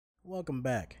Welcome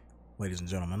back, ladies and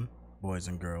gentlemen, boys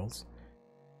and girls,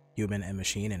 human and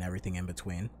machine and everything in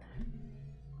between.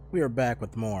 We are back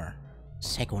with more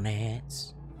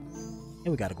Psychonauts, and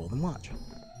we got a golden watch.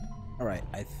 Alright,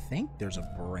 I think there's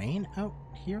a brain out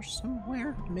here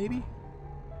somewhere, maybe?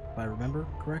 If I remember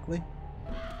correctly.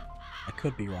 I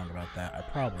could be wrong about that. I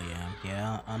probably am.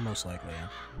 Yeah, I most likely am.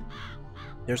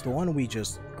 There's the one we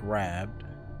just grabbed.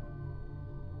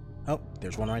 Oh,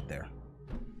 there's one right there.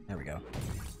 There we go.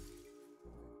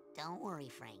 Don't worry,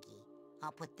 Frankie.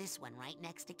 I'll put this one right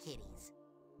next to Kitty's.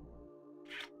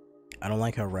 I don't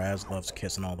like how Raz loves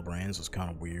kissing all the brains. It's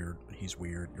kind of weird. He's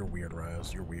weird. You're weird,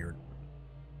 Raz. You're weird.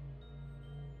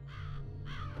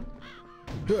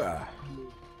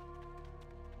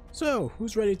 So,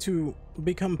 who's ready to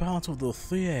become part of the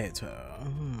theater?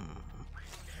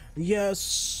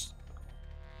 Yes,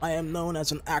 I am known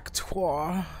as an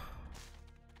actor,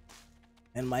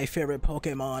 and my favorite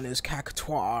Pokemon is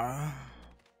Cactuar.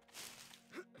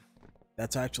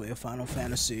 That's actually a Final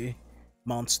Fantasy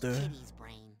monster. Kitty's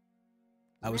brain.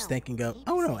 I was thinking of...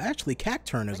 Oh no, actually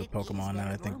Cacturn is a Pokemon now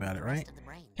that I think about it, right?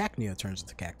 Cacnea turns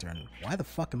into Cacturn. Why the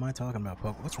fuck am I talking about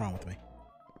Pokemon? What's wrong with me?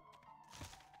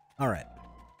 Alright.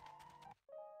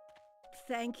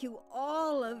 Thank you,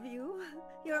 all of you.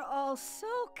 You're all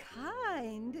so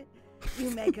kind.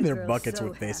 You make a They're girl buckets so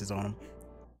with faces happy. on them.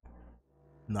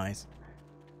 Nice.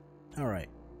 Alright.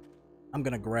 I'm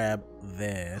gonna grab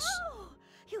this. Oh,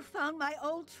 you found my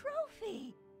old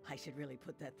trophy. I should really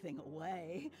put that thing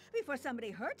away before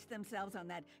somebody hurts themselves on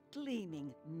that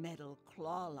gleaming metal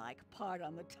claw-like part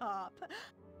on the top.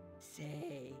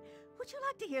 Say, would you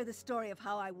like to hear the story of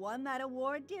how I won that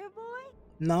award, dear boy?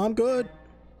 No, I'm good.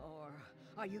 Or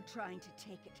are you trying to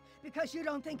take it because you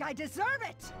don't think I deserve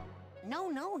it?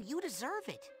 No, you deserve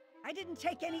it. I didn't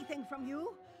take anything from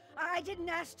you. I didn't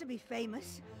ask to be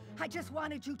famous. I just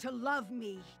wanted you to love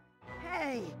me.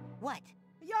 Hey, What?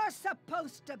 you're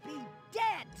supposed to be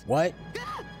dead! What?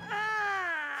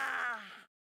 Ah!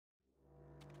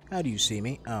 How do you see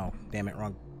me? Oh, damn it,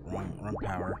 wrong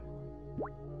power.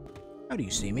 How do you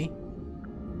see me?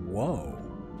 Whoa.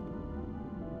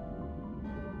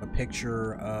 A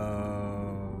picture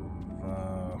of,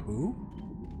 who?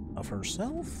 Of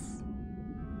herself?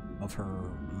 Of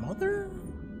her mother?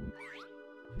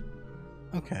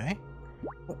 Okay.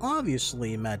 Well,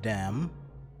 obviously, Mademoiselle,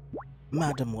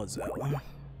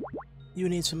 you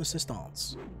need some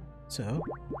assistance. So,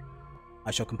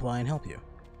 I shall comply and help you.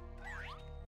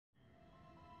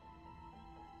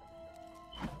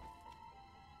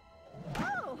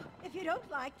 Oh, if you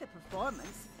don't like the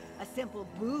performance, a simple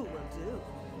boo will do.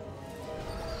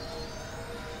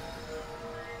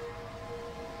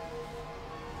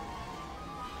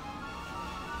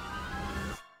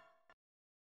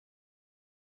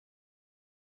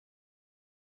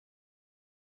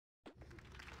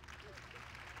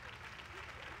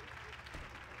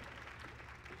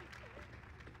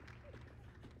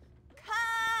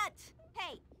 Cut!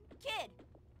 Hey, kid,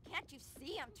 can't you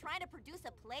see I'm trying to produce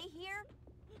a play here?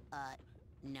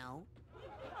 No.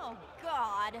 Oh,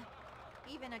 God.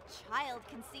 Even a child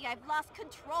can see I've lost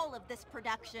control of this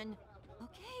production.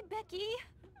 Okay, Becky,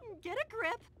 get a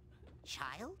grip.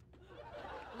 Child?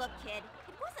 Look, kid,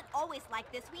 it wasn't always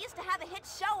like this. We used to have a hit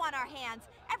show on our hands.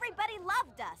 Everybody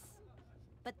loved us.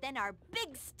 But then our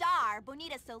big star,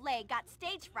 Bonita Soleil, got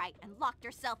stage fright and locked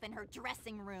herself in her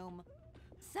dressing room.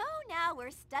 So now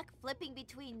we're stuck flipping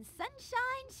between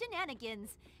sunshine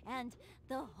shenanigans and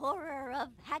the horror of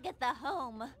Hagatha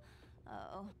Home.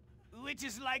 Oh. Which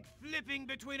is like flipping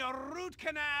between a root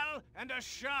canal and a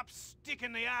sharp stick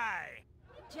in the eye.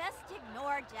 Just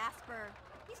ignore Jasper.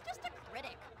 He's just a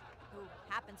critic, who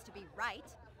happens to be right.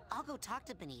 I'll go talk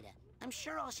to Bonita. I'm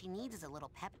sure all she needs is a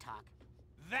little pep talk.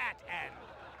 That and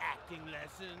acting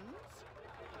lessons.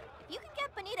 If you can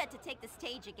get Bonita to take the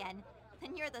stage again,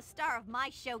 then you're the star of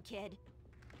my show, kid.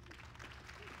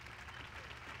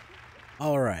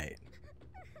 Alright.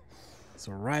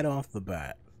 So right off the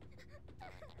bat,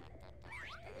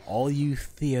 all you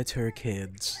theater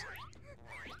kids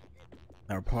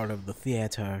that are part of the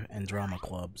theater and drama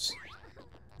clubs,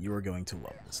 you are going to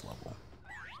love this level.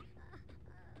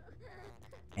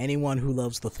 Anyone who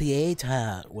loves the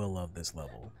theater will love this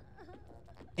level.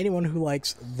 Anyone who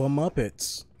likes the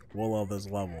Muppets will love this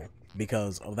level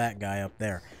because of that guy up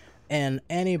there. And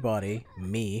anybody,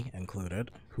 me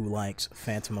included, who likes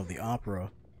Phantom of the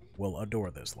Opera will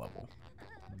adore this level.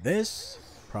 This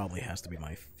probably has to be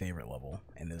my favorite level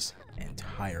in this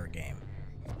entire game.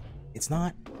 It's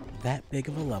not that big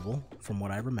of a level from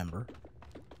what I remember,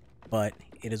 but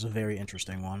it is a very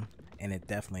interesting one, and it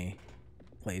definitely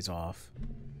plays off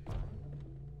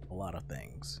a lot of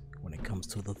things when it comes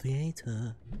to the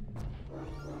theater.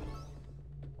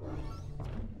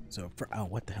 So, oh,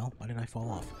 what the hell? Why did I fall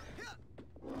off?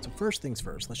 So first things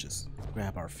first, let's just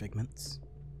grab our figments.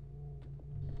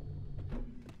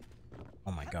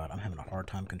 Oh my god, I'm having a hard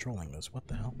time controlling this. What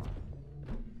the hell?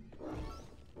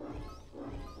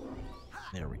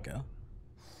 There we go.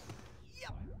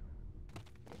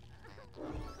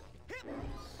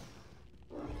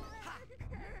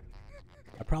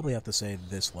 I probably have to say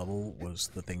this level was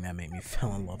the thing that made me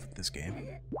fall in love with this game.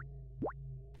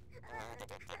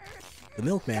 The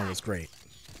Milkman was great,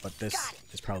 but this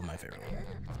is probably my favorite level.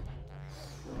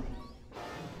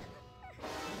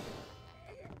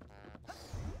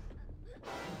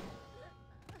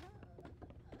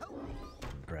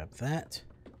 Grab that.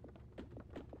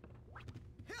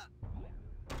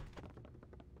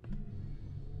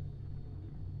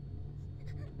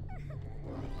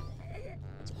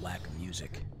 It's a lack of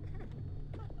music.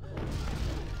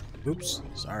 Oops,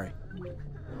 sorry.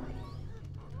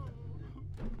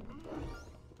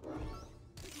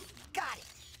 Got it.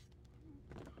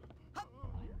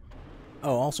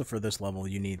 Oh, also for this level,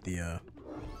 you need the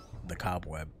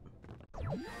cobweb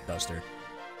duster.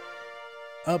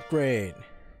 Upgrade.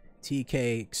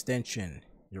 TK extension.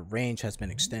 Your range has been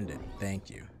extended.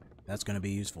 Thank you. That's going to be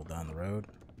useful down the road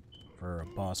for a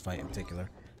boss fight in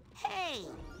particular. Hey,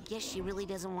 guess she really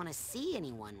doesn't want to see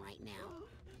anyone right now.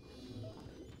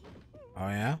 Oh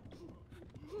yeah?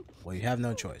 Well, you have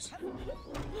no choice.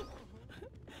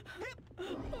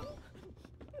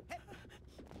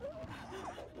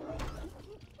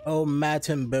 Oh,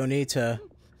 Madam Bonita,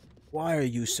 why are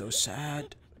you so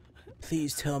sad?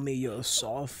 Please tell me your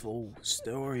sorrowful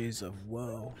stories of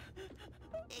woe.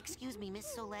 Excuse me, Miss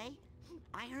Soleil.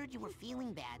 I heard you were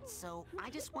feeling bad, so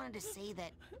I just wanted to say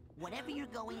that whatever you're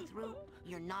going through,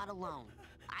 you're not alone.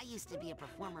 I used to be a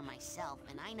performer myself,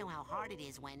 and I know how hard it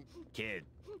is when... Kid,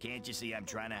 can't you see I'm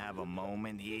trying to have a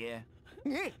moment here?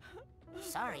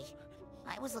 Sorry.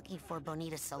 I was looking for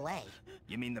Bonita Soleil.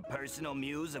 You mean the personal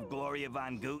muse of Gloria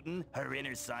von Guten, her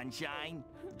inner sunshine?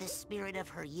 The spirit of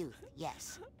her youth,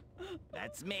 yes.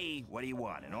 That's me. What do you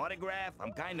want, an autograph?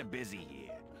 I'm kinda busy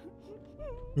here.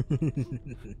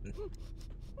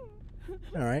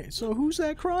 Alright, so who's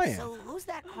that crying? So who's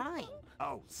that crying?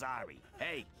 Oh, sorry.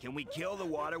 Hey, can we kill the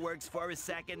waterworks for a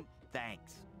second?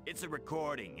 Thanks. It's a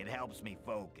recording. It helps me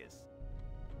focus.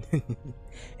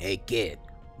 Hey kid,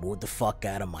 move the fuck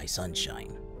out of my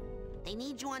sunshine. They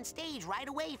need you on stage right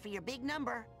away for your big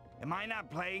number. Am I not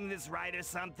playing this right or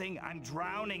something? I'm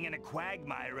drowning in a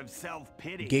quagmire of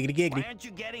self-pity. Giggity giggity. Why aren't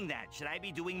you getting that? Should I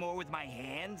be doing more with my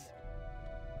hands?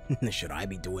 Should I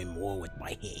be doing more with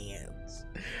my hands?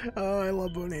 Oh, I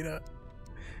love Bonita.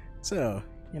 So,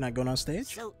 you're not going on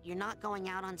stage? So you're not going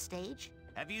out on stage?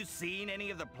 Have you seen any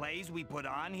of the plays we put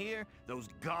on here? Those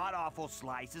god-awful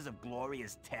slices of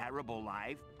Gloria's terrible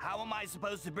life? How am I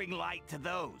supposed to bring light to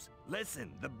those?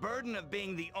 Listen, the burden of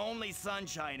being the only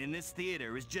sunshine in this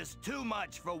theater is just too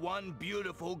much for one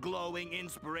beautiful, glowing,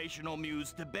 inspirational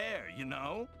muse to bear, you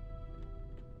know?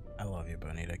 I love you,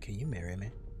 Bonita. Can you marry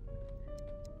me?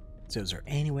 So is there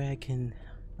any way I can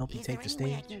help you take the stage?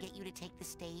 Is there any way I can get you to take the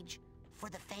stage? For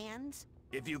the fans?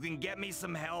 If you can get me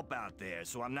some help out there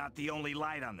so I'm not the only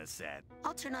light on the set.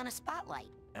 I'll turn on a spotlight.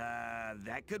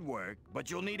 That could work, but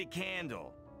you'll need a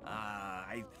candle.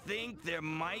 I think there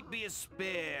might be a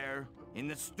spare in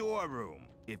the storeroom.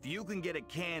 If you can get a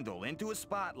candle into a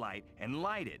spotlight and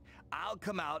light it, I'll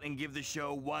come out and give the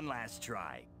show one last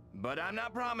try. But I'm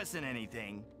not promising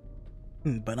anything.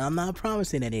 But I'm not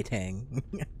promising anything.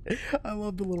 I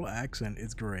love the little accent.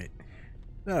 It's great.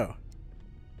 So,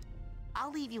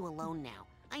 I'll leave you alone now.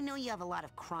 I know you have a lot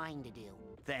of crying to do.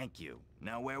 Thank you.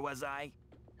 Now where was I?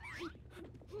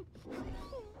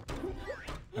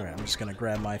 alright, I'm just gonna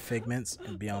grab my figments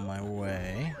and be on my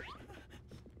way.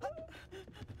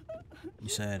 You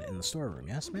said in the storeroom,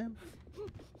 yes, ma'am?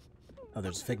 Oh,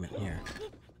 there's a figment here.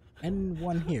 And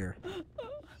one here.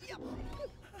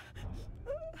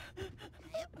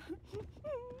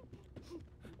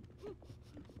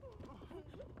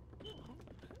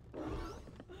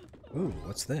 Ooh,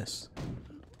 what's this?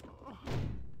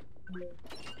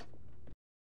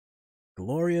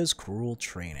 Gloria's Cruel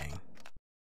Training.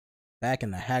 Back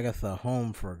in the Hagatha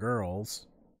Home for Girls.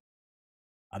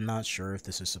 I'm not sure if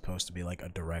this is supposed to be like a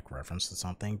direct reference to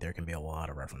something. There can be a lot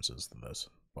of references to this,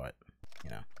 but,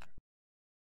 you know.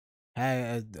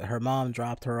 Her mom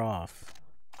dropped her off.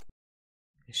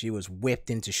 She was whipped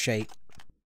into shape.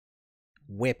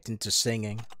 Whipped into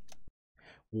singing.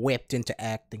 Whipped into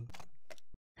acting.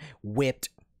 Whipped,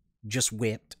 just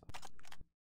whipped,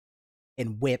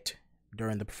 and whipped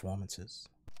during the performances.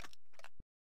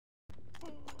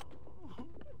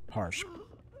 Harsh.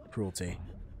 Cruelty.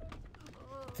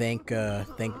 Think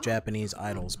Japanese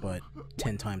idols, but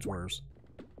 10 times worse.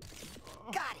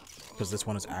 Got it. Because this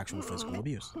one is actual physical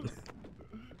abuse.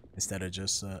 Instead of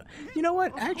just, you know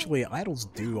what? Actually, idols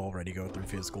do already go through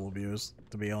physical abuse,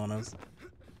 to be honest.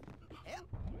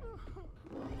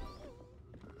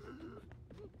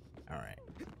 Alright.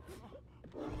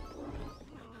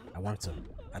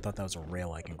 I thought that was a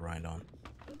rail I can grind on.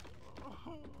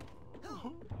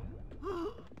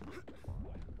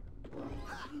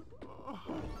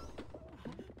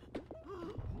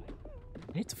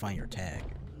 I need to find your tag,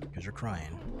 because you're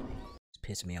crying. It's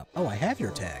pissing me off. Oh, I have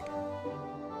your tag!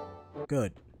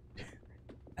 Good.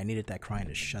 I needed that crying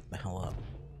to shut the hell up,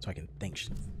 so I can think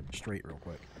straight real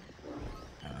quick.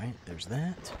 Alright, there's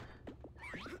that.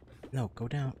 No, go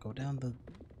down the...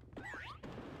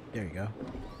 There you go.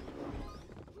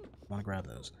 I want to grab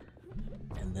those.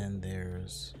 And then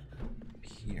there's...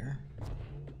 here.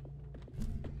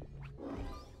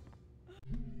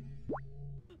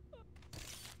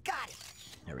 Got it.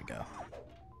 There we go.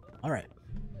 Alright.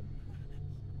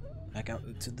 Back out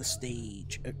into the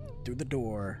stage. Through the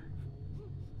door.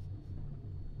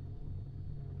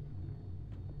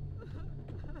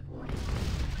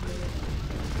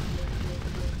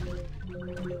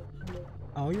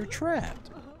 Oh, you're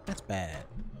trapped. That's bad.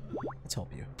 Let's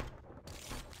help you.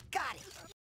 Got it.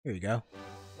 Here you go.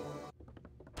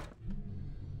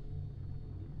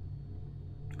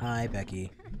 Hi,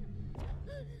 Becky.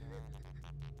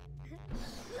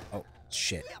 Oh,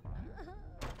 shit.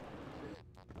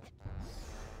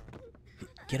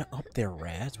 Get up there,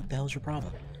 Raz. What the hell's your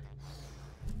problem?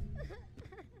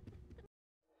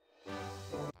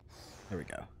 There we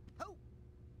go. I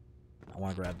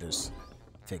want to grab this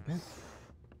figment.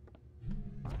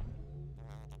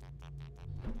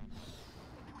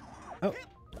 Oh!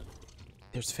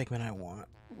 There's the figment I want.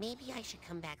 Maybe I should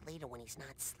come back later when he's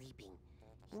not sleeping.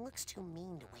 He looks too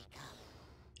mean to wake up.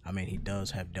 I mean, he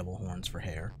does have devil horns for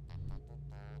hair.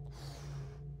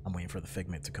 I'm waiting for the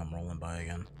figment to come rolling by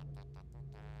again.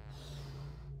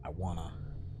 I wanna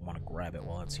grab it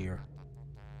while it's here.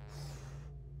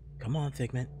 Come on,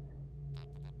 figment.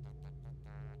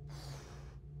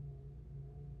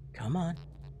 Come on.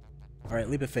 Alright,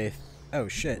 leap of faith. Oh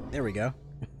shit, there we go.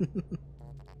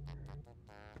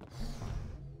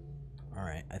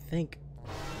 Alright, I think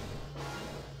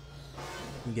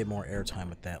we can get more airtime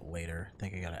with that later. I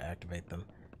think I gotta activate them.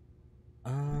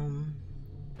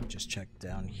 Just check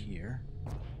down here.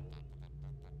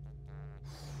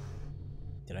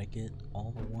 Did I get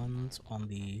all the ones on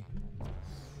the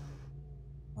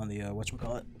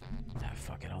whatchamacallit? Ah,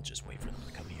 fuck it, I'll just wait for them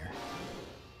to come here.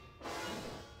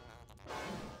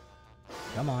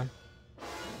 Come on.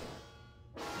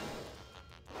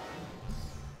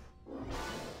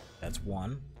 That's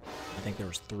one. I think there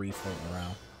was 3 floating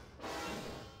around.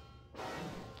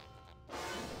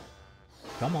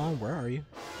 Come on, where are you?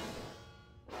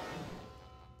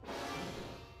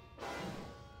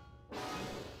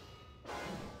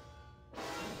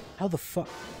 How the fuck?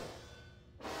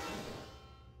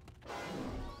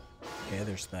 Okay,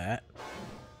 there's that.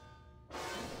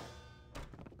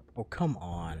 Oh, come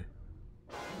on.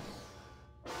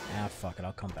 Ah, fuck it.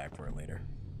 I'll come back for it later.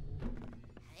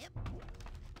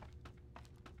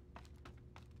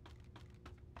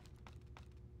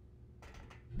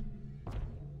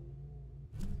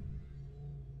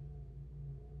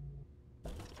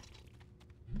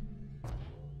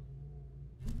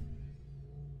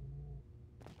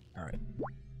 Alright.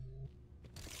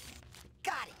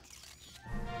 Got it.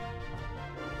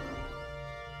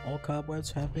 All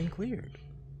cobwebs have been cleared.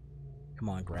 Come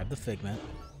on, grab the figment.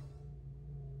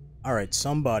 Alright,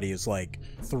 somebody is like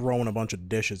throwing a bunch of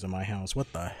dishes in my house.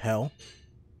 What the hell?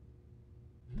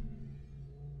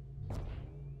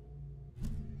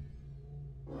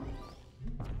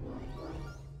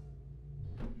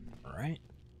 Alright.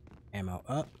 Ammo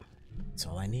up. That's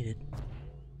all I needed.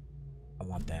 I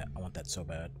want that. I want that so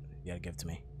bad. You gotta give it to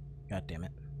me. God damn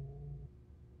it.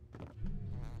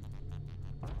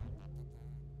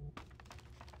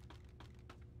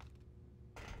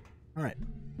 Alright.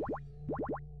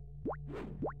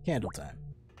 Candle time.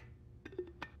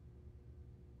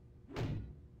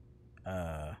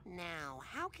 Now,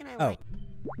 how can I Oh.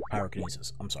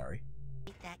 Pyrokinesis. I'm sorry.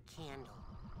 light that candle?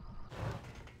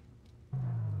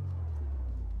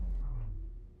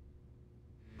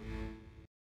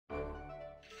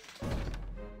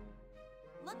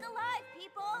 Look alive,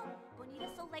 people! Bonita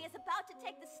Soleil is about to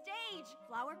take the stage.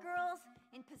 Flower girls,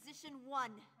 in position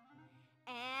 1.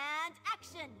 And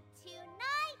action!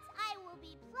 Tonight, I will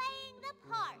be playing the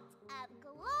part of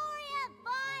Gloria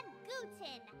von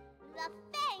Guten, the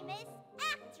famous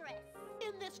actress.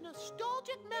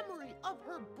 nostalgic memory of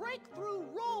her breakthrough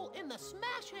role in the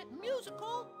smash hit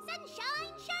musical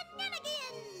Sunshine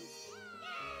Shenanigans!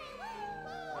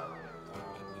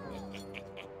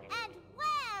 And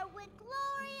where would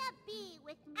Gloria be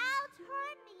without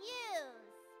her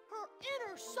muse? her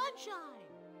inner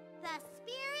sunshine. The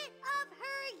spirit of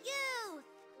her youth!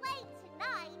 Played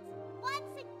tonight,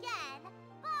 once again,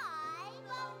 by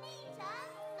Bonita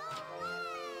Soleil!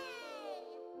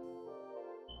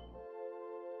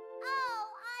 Oh,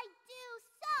 I do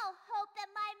so hope that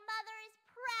my mother is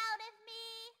proud of me!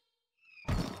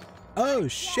 Oh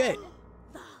shit!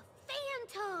 The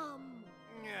Phantom!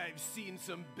 I've seen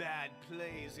some bad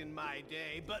plays in my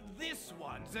day, but this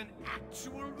one's an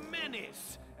actual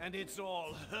menace. And it's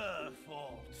all her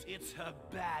fault. It's her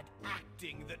bad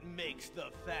acting that makes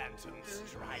the Phantom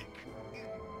strike.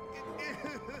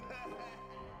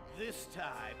 This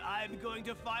time, I'm going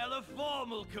to file a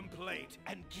formal complaint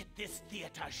and get this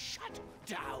theater shut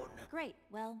down. Great.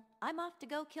 Well, I'm off to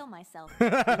go kill myself. You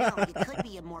know, you could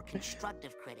be a more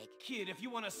constructive critic. Kid, if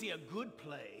you want to see a good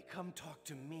play, come talk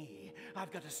to me.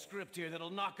 I've got a script here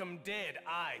that'll knock 'em dead,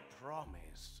 I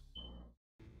promise.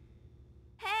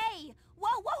 Hey!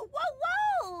 Whoa, whoa, whoa,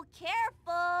 whoa!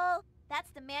 Careful!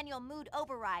 That's the manual mood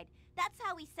override. That's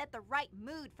how we set the right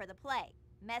mood for the play.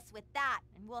 Mess with that,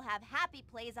 and we'll have happy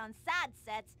plays on sad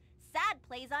sets, sad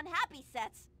plays on happy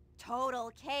sets.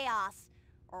 Total chaos.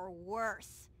 Or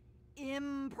worse,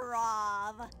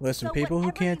 improv. Listen, So people who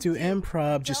whatever can't you do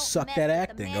improv just don't suck mess at with the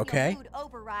acting, manual okay? Mood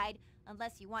override,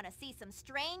 unless you want to see some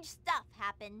strange stuff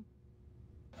happen.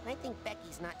 I think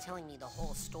Becky's not telling me the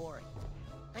whole story.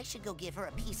 I should go give her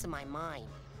a piece of my mind.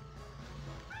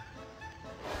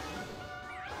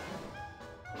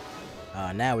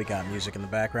 Now we got music in the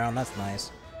background. That's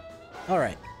nice.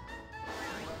 Alright.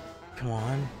 Come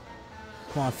on.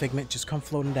 Come on, Figment. Just come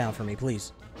floating down for me,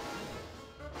 please.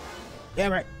 Yeah,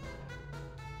 right.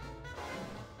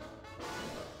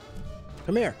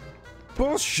 Come here.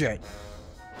 Bullshit.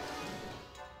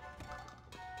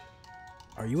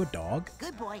 Are you a dog?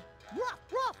 Good boy. Ruff,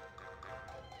 ruff!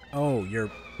 Oh, you're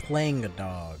playing a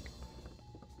dog.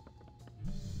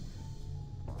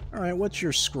 Alright, what's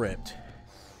your script?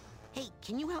 Hey,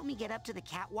 can you help me get up to the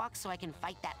catwalk so I can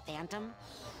fight that Phantom?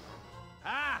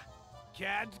 Ah!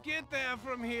 Can't get there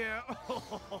from here.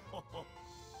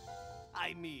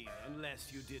 I mean,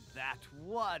 unless you did that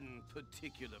one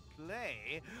particular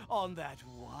play on that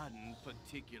one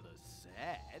particular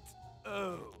set.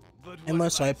 Oh, but what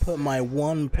Unless am I put my saying?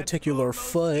 one That's particular almost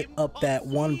foot up that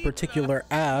one impossible. particular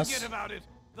ass. Forget about it.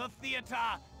 The theater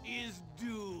is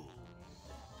doomed.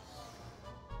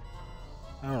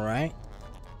 Alright.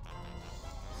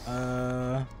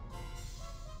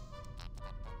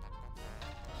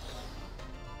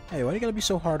 Hey, why do you gotta be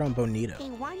so hard on Bonita? Hey,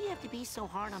 why do you have to be so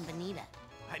hard on Bonita?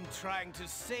 I'm trying to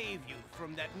save you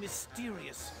from that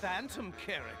mysterious Phantom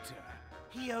character.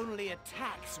 He only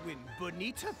attacks when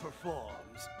Bonita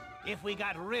performs. If we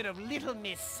got rid of Little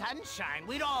Miss Sunshine,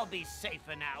 we'd all be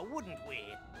safer now, wouldn't we?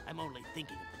 I'm only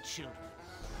thinking of the children.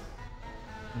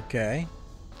 Okay.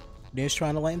 Bonita's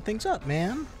trying to lighten things up,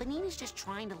 man. Bonita's just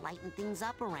trying to lighten things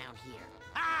up around here.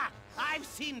 Ah! I've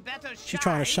seen better shines. She's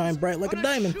trying to shine bright like a on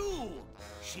diamond. shoe.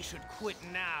 She should quit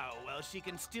now while she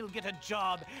can still get a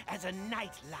job as a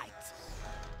nightlight.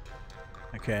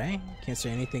 Okay. Can't say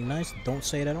anything nice. Don't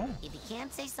say it at all. If you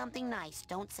can't say something nice,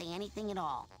 don't say anything at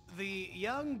all. The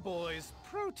young boy's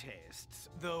protests,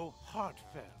 though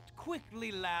heartfelt,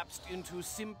 quickly lapsed into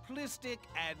simplistic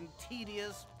and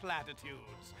tedious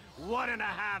platitudes.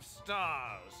 1.5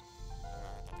 stars.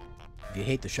 If you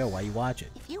hate the show, why you watch it?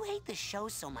 If you hate the show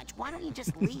so much, why don't you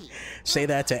just leave? Say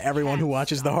that to everyone who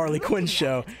watches the Harley Quinn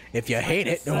show. If you hate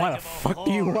it, then why the fuck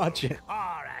do you watch it?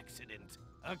 Car accident.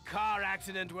 A car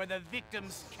accident where the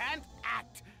victims can't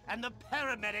act and the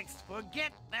paramedics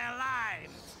forget their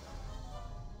lives.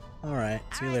 Alright,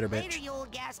 see you later, Later, bitch. you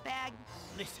old gas bag.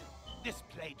 Listen, this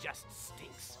play just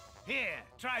stinks. Here,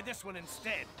 try this one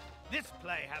instead. This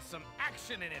play has some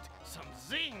action in it, some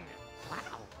zing.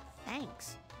 Wow,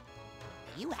 thanks.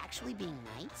 Are you actually being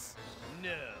nice?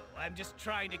 No, I'm just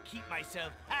trying to keep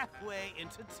myself halfway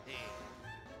entertained.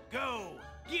 Go,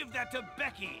 give that to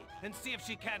Becky and see if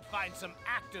she can't find some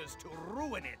actors to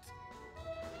ruin it.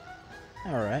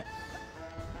 Alright.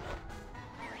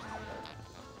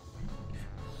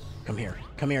 Come here.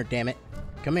 Come here, damn it.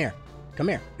 Come here. Come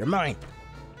here. You're mine.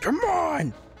 Come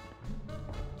on!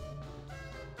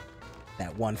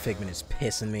 That one Figment is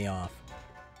pissing me off.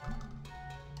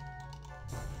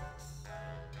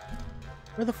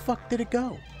 Where the fuck did it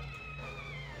go?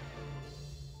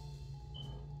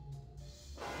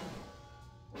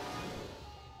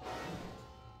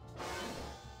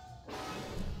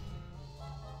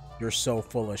 You're so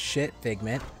full of shit,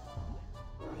 Figment.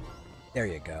 There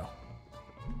you go.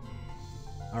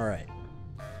 Alright.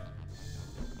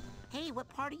 Hey, what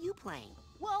part are you playing?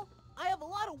 Well, I have a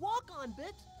lot of walk-on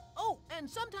bits. Oh, and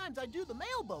sometimes I do the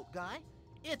mailboat guy.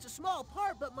 It's a small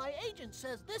part, but my agent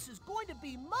says this is going to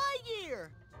be my year.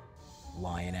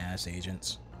 Lion-ass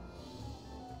agents.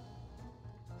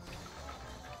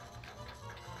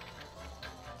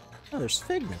 Oh, there's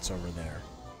Figments over there.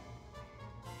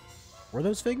 Were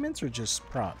those Figments or just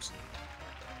props?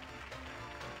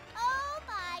 Oh,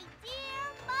 my dear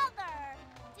mother!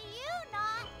 Do you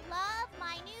not love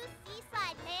my new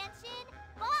seaside mansion,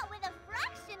 bought with a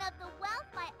fraction of the wealth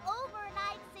my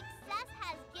overnight success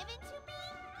has given to me?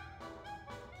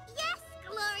 Yes,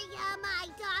 Gloria, my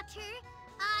daughter.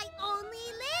 I only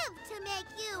live to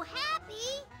make you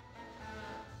happy.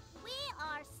 We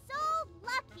are so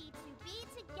lucky to be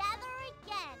together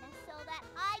again so that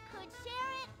I could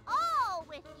share it all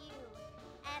with you.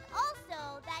 And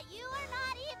also that you are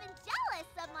not even jealous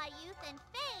of my youth and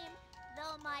fame,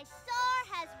 though my star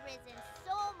has risen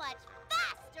so much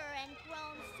faster and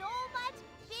grown so much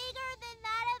bigger than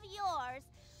that of yours,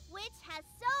 which has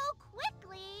so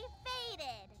quickly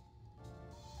faded.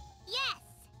 Yes.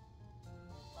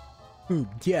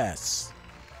 Yes.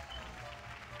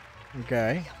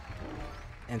 Okay.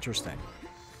 Interesting.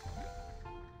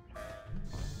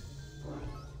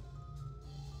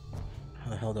 How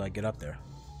the hell do I get up there?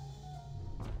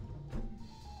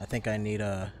 I think I need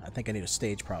a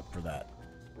stage prop for that,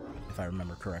 if I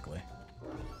remember correctly.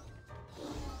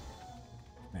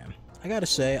 Man, I gotta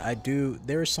say,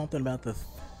 there is something about the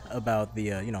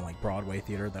you know, like Broadway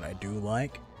theater that I do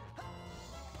like.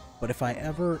 But if I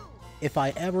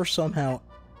ever somehow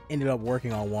ended up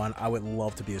working on one, I would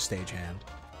love to be a stagehand.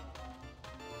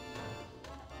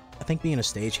 I think being a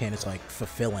stagehand is like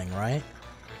fulfilling, right?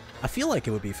 I feel like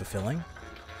it would be fulfilling.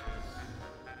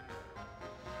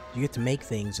 You get to make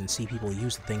things and see people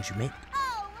use the things you make.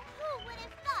 Oh, who would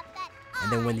have thought that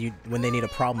And then when they need a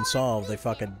problem solved, they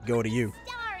fucking go to you.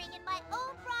 starring in my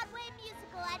own Broadway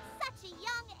musical at such a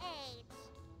young age.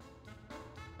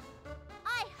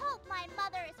 I hope my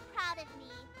mother is proud of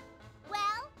me.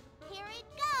 Well, here it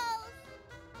goes.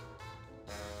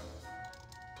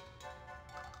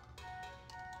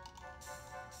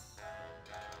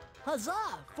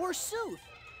 Huzzah, forsooth!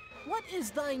 What is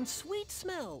thine sweet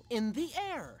smell in the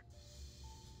air?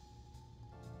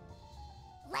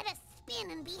 Let us spin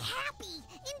and be happy,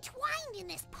 entwined in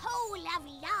this pole of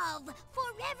love,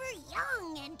 forever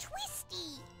young and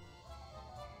twisty.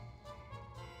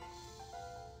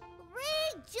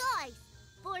 Rejoice,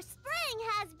 for spring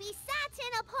has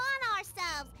besatten upon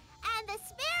ourselves, and the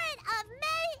spirit of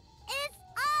May is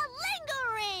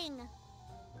a-lingering.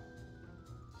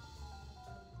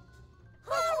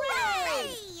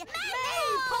 Hooray!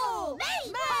 Maypole!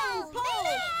 Maypole!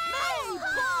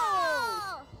 Maypole!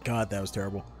 God, that was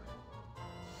terrible.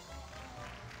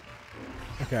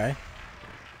 Okay.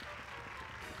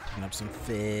 Picking up some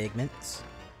Figments.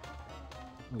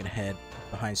 I'm gonna head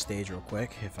behind stage real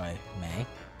quick, if I may.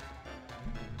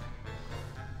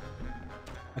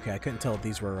 Okay, I couldn't tell if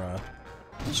these were, I'm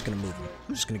just gonna move them.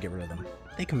 I'm just gonna get rid of them.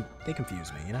 They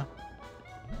confuse me, you know?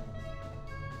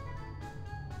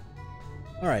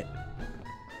 Alright.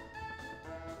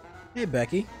 Hey,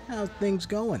 Becky. How's things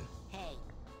going? Hey,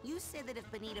 you said that if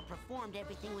Bonita performed,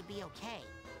 everything would be okay.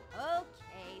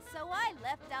 Okay, so I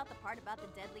left out the part about the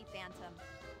deadly phantom.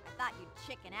 I thought you'd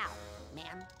chicken out.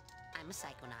 Ma'am, I'm a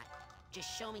psychonaut.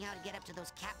 Just show me how to get up to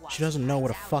those catwalks. She doesn't know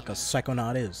what a Out fuck a in.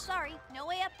 psychonaut is. Sorry, no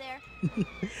way up there.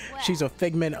 She's a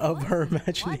figment of what her we would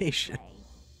imagination. say,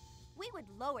 we would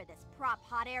lower this prop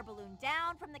hot air balloon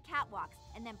down from the catwalks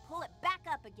and then pull it back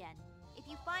up again. If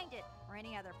you find it, or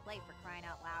any other play for crying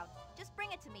out loud, just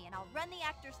bring it to me and I'll run the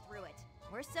actors through it.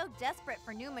 We're so desperate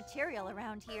for new material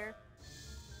around here.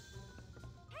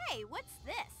 Hey, what's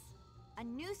this? A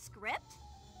new script?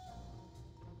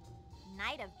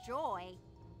 Night of Joy?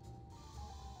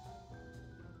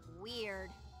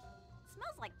 Weird.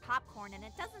 Smells like popcorn and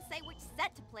it doesn't say which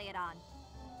set to play it on.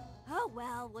 Oh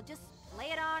well, we'll just play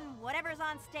it on whatever's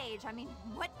on stage. I mean,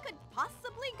 what could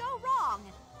possibly go wrong?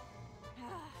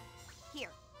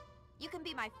 Here, you can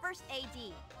be my first AD.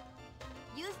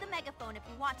 Use the megaphone if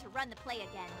you want to run the play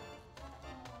again.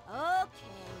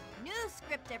 Okay, new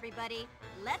script everybody.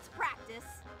 Let's practice.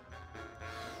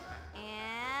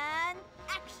 And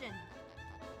action.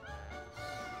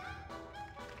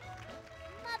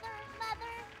 Mother,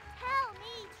 mother, tell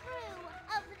me true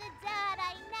of the dad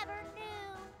I never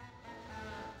knew.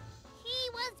 He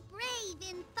was brave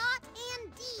in thought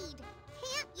and deed.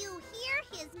 Can't you hear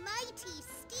his mighty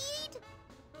steed?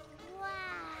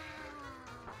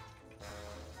 Wow.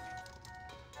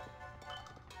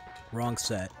 Wrong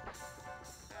set.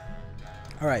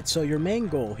 Alright, so your main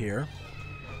goal here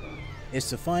is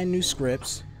to find new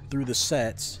scripts through the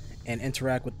sets and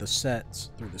interact with the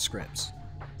sets through the scripts.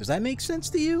 Does that make sense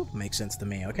to you? Makes sense to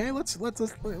me. Okay, let's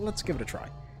give it a try.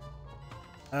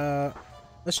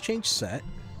 Let's change set,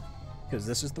 because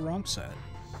this is the wrong set.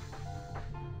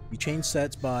 You change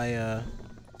sets by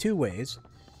 2 ways.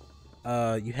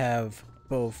 You have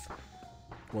both,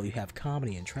 well, you have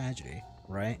comedy and tragedy,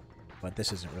 right? But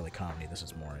this isn't really comedy, this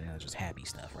is more, just happy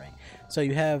stuff, right? So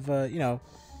you have,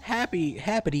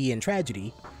 happity and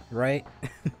tragedy, right?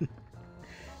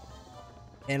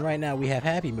 And right now we have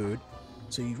happy mood.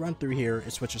 So you run through here,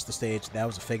 it switches the stage. That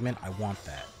was a figment, I want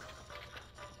that.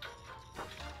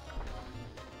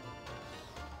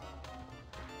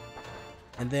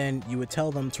 And then you would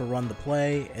tell them to run the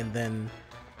play, and then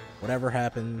whatever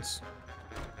happens...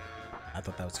 I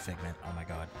thought that was a figment, oh my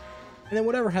god. And then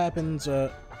whatever happens, am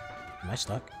I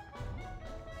stuck?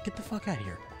 Get the fuck out of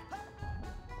here.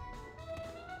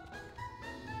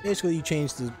 Basically, you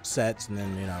change the sets, and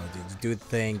then, do the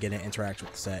thing, get an interaction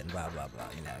with the set, and blah, blah, blah.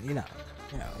 You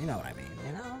know what I mean.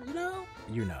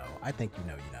 You know. I think you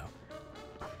know.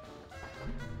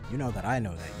 You know that I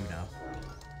know that you know.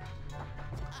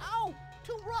 Ow!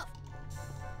 Too rough!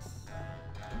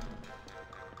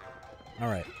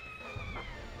 Alright.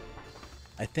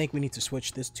 I think we need to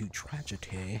switch this to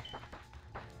tragedy.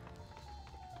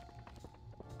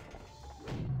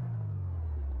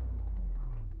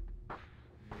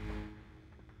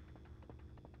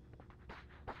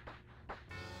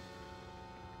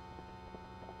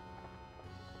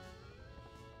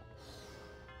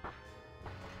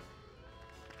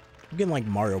 I'm getting like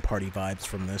Mario Party vibes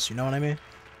from this, you know what I mean?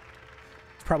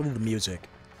 It's probably the music.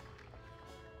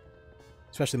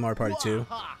 Especially Mario Party 2.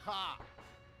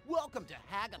 Welcome to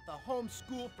Hagatha Home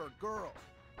School for Girls,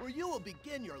 where you will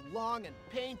begin your long and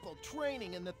painful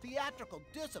training in the theatrical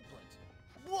disciplines.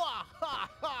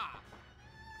 Wahaha!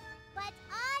 But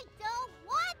I don't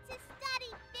want to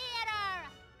study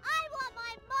theater! I want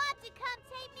my mom to come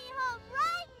take me home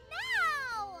right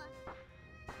now!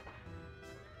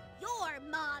 Your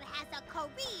mom has a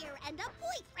career and a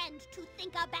boyfriend to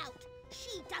think about.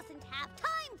 She doesn't have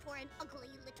time for an ugly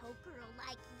little girl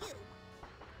like you.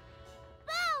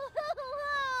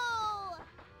 Boo-hoo-hoo!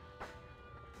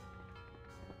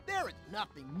 There is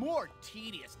nothing more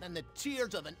tedious than the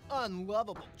tears of an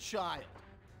unlovable child.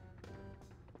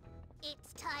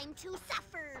 It's time to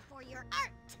suffer for your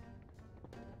art.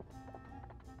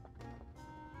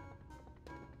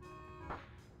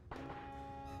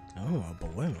 Oh, a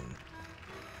balloon.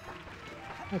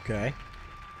 Okay.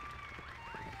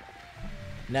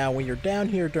 Now, when you're down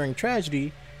here during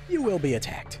tragedy, you will be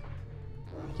attacked.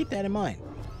 Keep that in mind.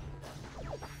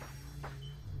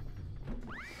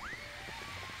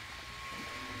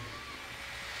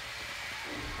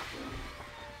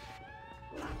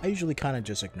 I usually kind of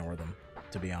just ignore them,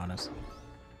 to be honest.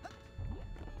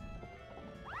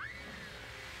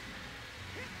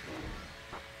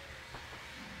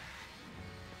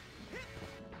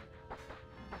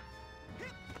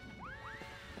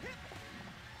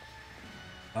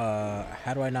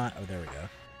 How do I not? Oh, there we go.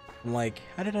 I'm like,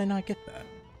 how did I not get that?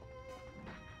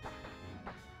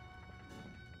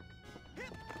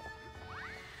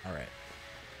 Alright.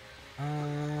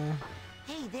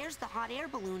 Hey, there's the hot air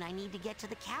balloon I need to get to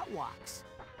the catwalks.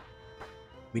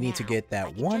 We need to get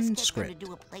that one script. If I could just get them to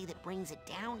do a play that brings it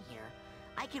down here,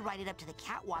 I could ride it up to the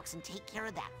catwalks and take care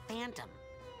of that phantom.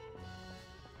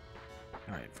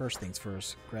 Alright, first things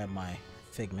first. Grab my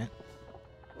figment.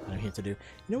 What I'm here to do. You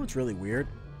know what's really weird?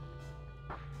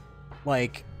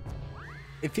 Like,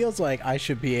 it feels like I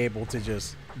should be able to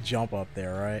just jump up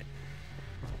there, right?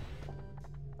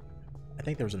 I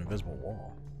think there was an invisible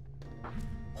wall.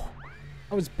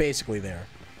 I was basically there.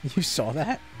 You saw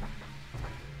that?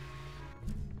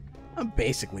 I'm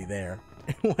basically there.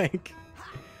 Like,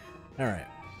 alright.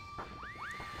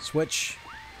 Switch.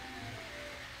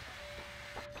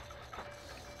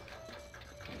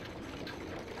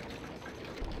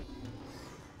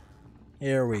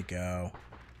 Here we go.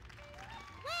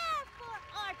 Wherefore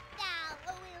art thou,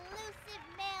 O elusive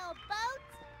male boat?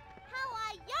 How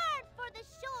I yearn for the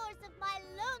shores of my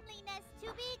loneliness to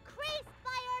be creased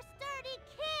by our sturdy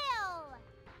keel.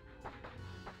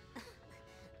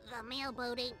 The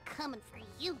mailboat ain't coming for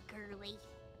you, girlie.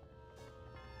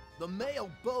 The mail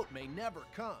boat may never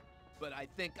come, but I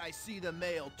think I see the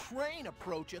mail train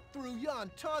approach it through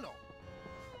yon tunnel.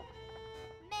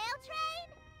 Mail train?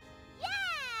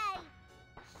 Yay!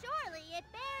 Surely it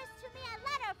bears to me a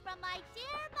letter from my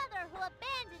dear mother who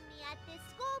abandoned me at this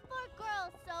school for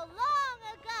girls so long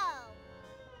ago.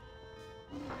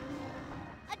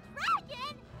 A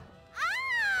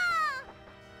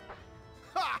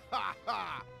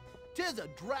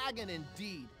dragon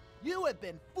indeed. You have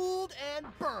been fooled and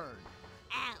burned.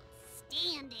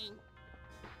 Outstanding.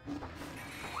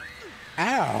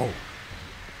 Ow!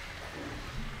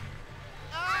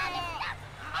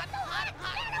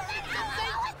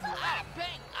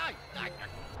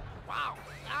 Wow.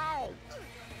 Ow.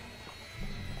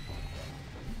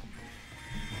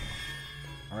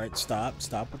 Alright, stop.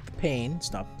 Stop with the pain.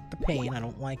 Stop with the pain. I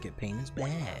don't like it. Pain is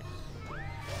bad.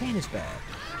 Pain is bad.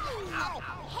 Ow.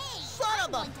 Hey, Son I'm of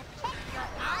a- going to peck your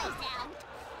eyes out.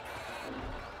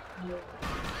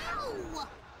 Ow.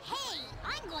 Hey,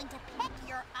 I'm going to peck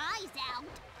your eyes out.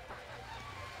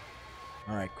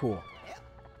 Alright, cool.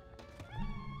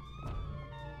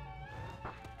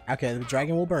 Okay, the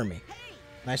dragon will burn me.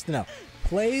 Nice to know.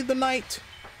 Play the knight!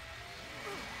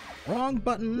 Wrong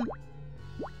button.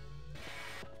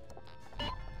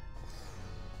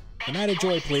 The Knight of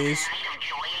Joy, please.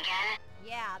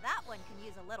 Yeah, that one can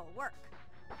use a little work.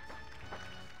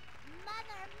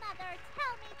 Mother, mother,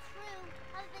 tell me true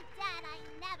of the dad I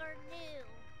never knew.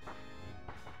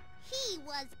 He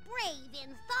was brave in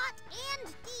thought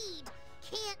and deed.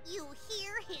 Can't you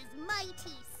hear his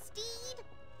mighty steed?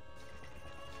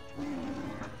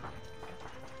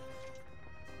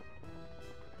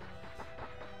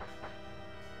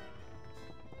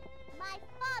 My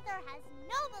father has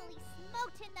nobly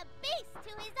smoten the beast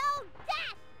to his own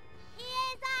death. He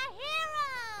is a hero.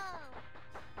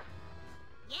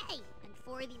 Yay, and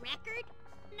for the record,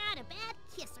 not a bad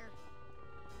kisser.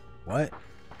 What?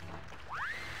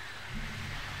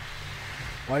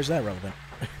 Why is that relevant?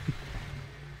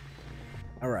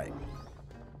 Alright.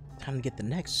 Time to get the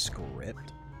next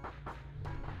script.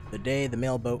 The day the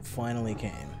mailboat finally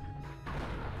came.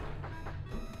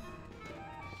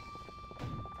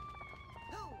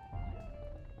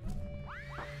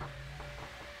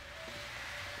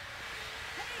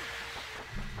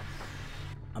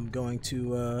 I'm going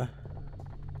to,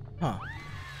 I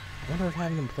wonder if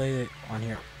having them play it on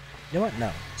here. You know what?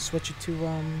 No. Switch it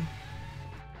to,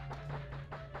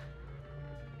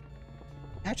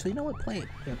 Actually, you know what? Play it.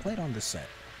 Yeah, play it on this set.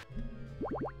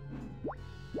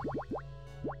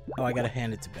 Oh, I gotta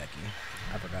hand it to Becky.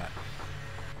 I forgot.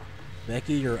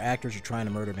 Becky, your actors are trying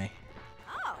to murder me.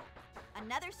 Oh,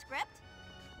 another script?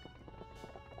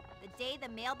 The day the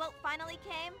mailboat finally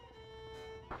came?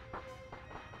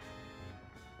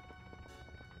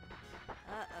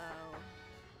 Uh-oh.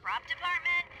 Prop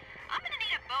department, I'm gonna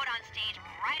need a boat on stage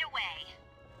right away.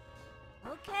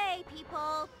 Okay,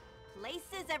 people.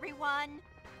 Places, everyone.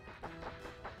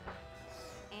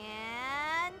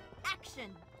 And action.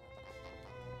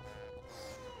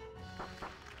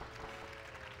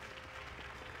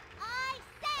 I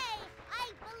say,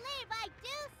 I believe I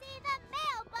do see the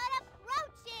mailboat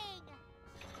approaching.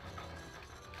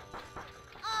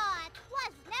 Ah,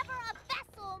 'twas never a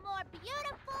vessel more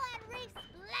beautiful and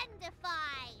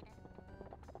resplendified.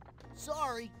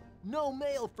 Sorry, no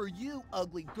mail for you,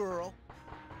 ugly girl.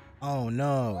 Oh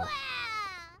no. Wah!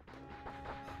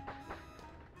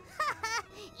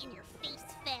 In your face,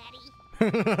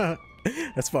 fatty.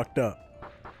 That's fucked up.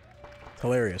 It's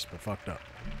hilarious, but fucked up.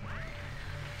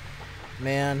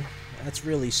 Man, that's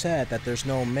really sad that there's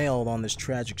no mail on this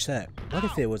tragic set. What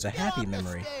if it was a Get happy off the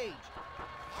memory? stage.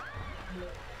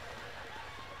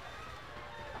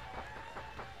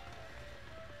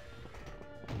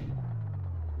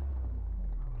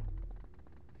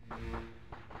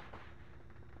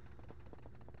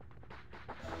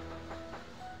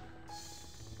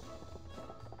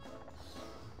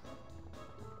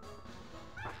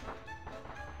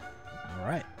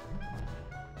 Alright.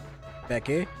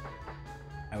 Becky,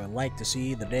 I would like to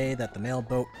see the day that the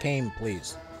mailboat came,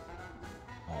 please.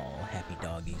 Oh, happy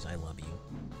doggies, I love you.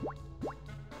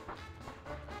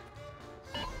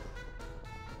 The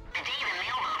day the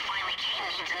mailboat finally came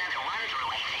needs another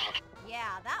run-through, I think.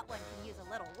 Yeah, that one can use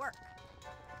a little work.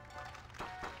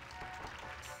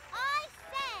 I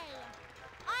say,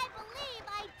 I believe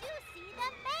I do see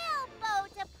the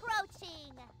mailboat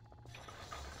approaching.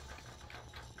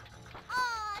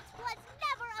 Ah, 'twas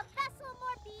never a vessel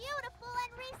more beautiful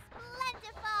and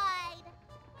resplendified.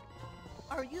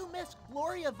 Are you Miss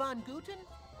Gloria Von Guten?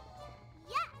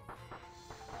 Yes,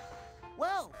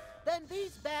 Well, then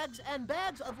these bags and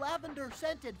bags of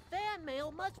lavender-scented fan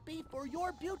mail must be for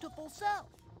your beautiful self.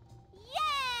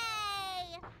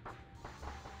 yay!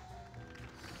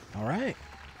 Alright.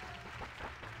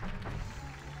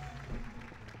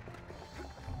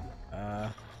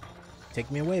 Take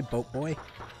me away, boat boy.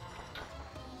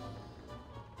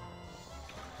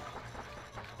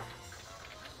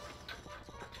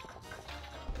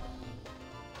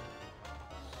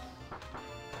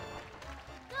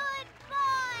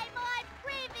 Goodbye, my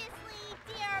previously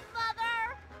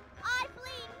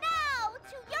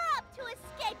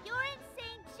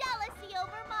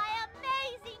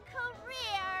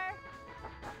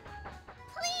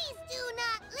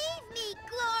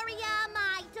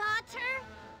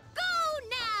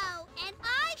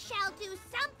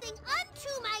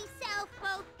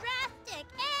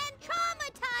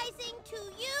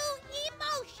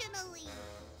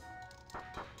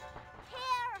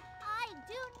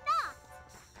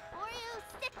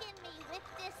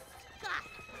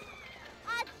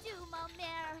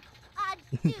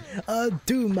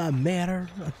Do my matter.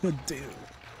 Do.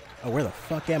 Oh, where the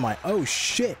fuck am I? Oh,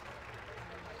 shit.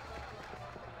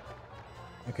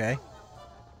 Okay.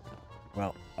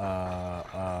 Well,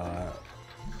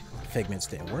 Figments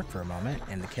didn't work for a moment,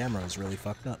 and the camera was really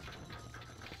fucked up.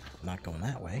 Not going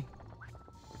that way.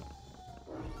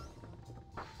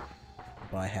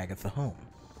 By Hagatha home.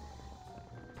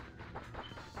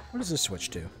 What does this switch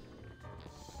to?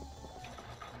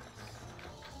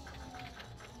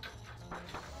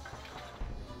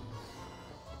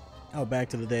 Oh, back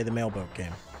to the day the mailboat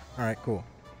came. Alright, cool.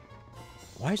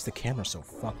 Why is the camera so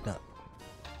fucked up?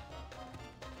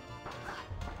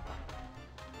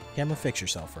 Camera, fix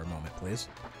yourself for a moment, please.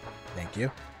 Thank you.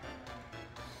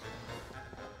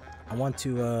 I want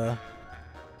to,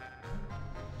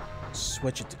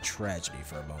 switch it to tragedy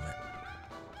for a moment.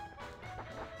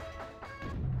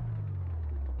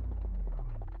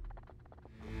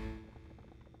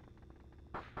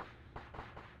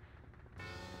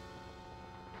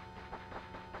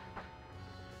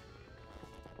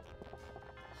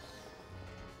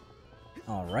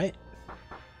 Alright.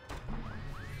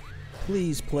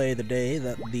 Please play the day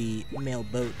that the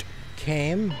mailboat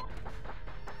came.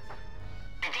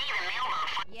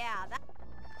 Yeah, that...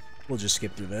 We'll just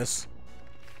skip through this.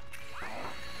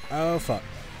 Oh, fuck.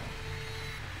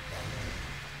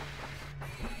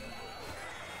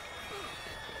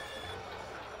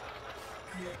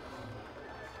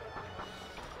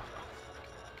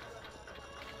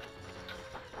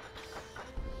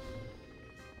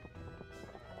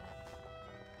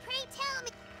 Pray tell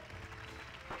me.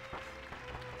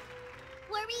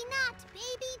 Worry not,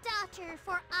 baby daughter,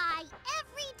 for I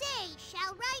every day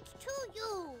shall write to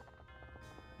you.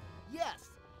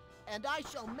 Yes, and I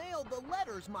shall mail the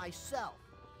letters myself,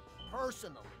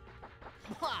 personally.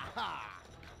 Ha ha!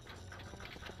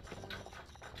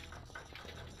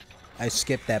 I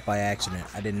skipped that by accident.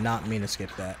 I did not mean to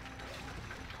skip that.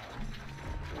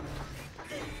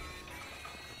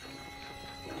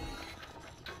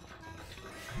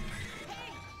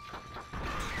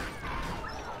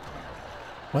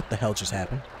 What the hell just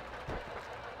happened?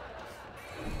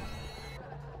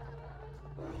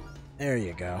 There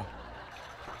you go.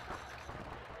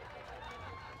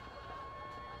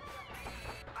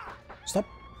 Stop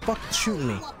fucking shooting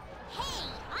me. Hey,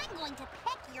 I'm going to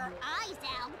peck your eyes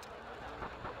out.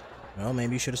 Well,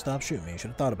 maybe you should have stopped shooting me. You should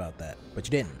have thought about that. But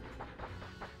you didn't.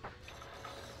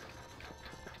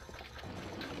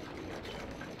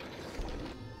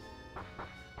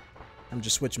 I'm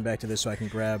just switching back to this so I can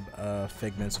grab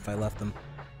Figments if I left them.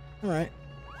 Alright.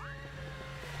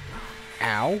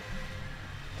 Ow.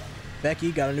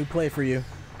 Becky, got a new play for you.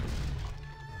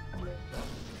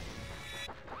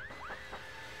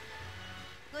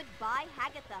 Goodbye,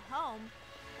 Hagatha home.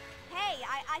 Hey,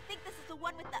 I think this is the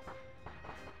one with the...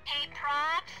 Hey,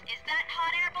 Props, is that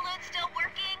hot air balloon still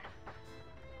working?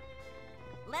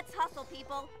 Let's hustle,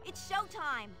 people. It's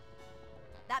showtime.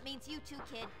 That means you too,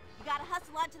 kid. You gotta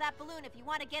hustle onto that balloon if you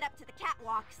want to get up to the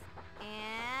catwalks.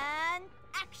 And...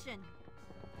 action!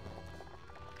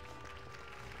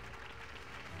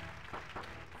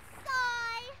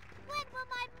 Sigh! When will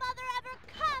my mother ever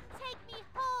come take me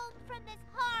home from this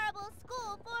horrible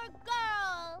school for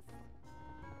girls?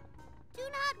 Do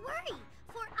not worry,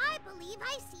 for I believe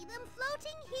I see them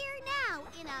floating here now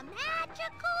in a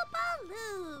magical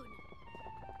balloon.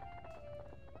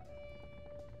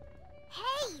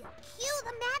 Hey, cue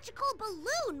the magical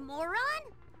balloon, moron!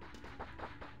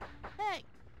 Hey,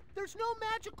 there's no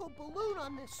magical balloon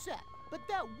on this set, but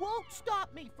that won't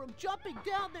stop me from jumping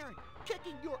down there and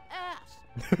kicking your ass.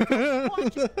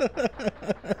 Watch it.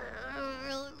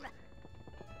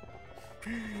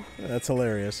 That's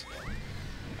hilarious.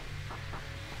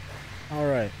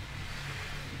 Alright.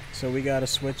 So we gotta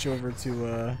switch over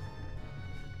to,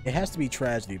 it has to be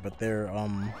tragedy, but they're,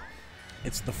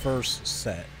 it's the first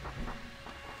set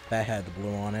that had the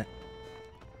blue on it.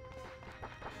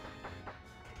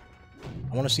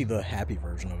 I want to see the happy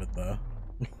version of it, though.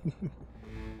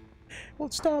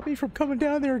 Won't stop me from coming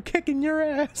down there and kicking your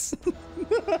ass.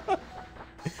 That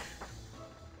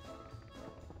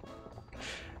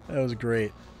was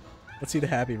great. Let's see the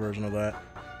happy version of that.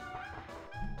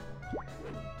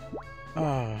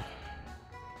 Ah,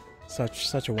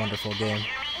 such a wonderful game.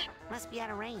 Must be out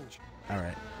of range. All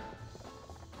right.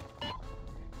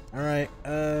 All right.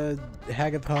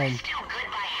 Hagatha home.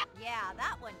 Yeah,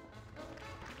 that one.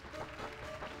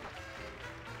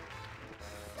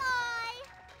 Sigh!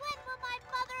 When will my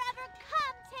mother ever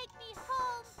come take me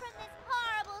home from this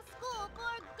horrible school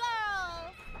for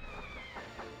girls?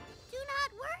 Do not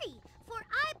worry, for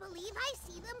I believe I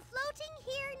see them floating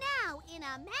here now in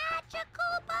a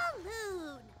magical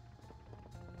balloon.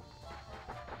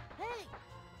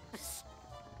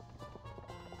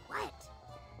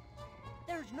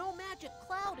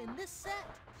 in this set?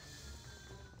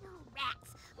 Oh,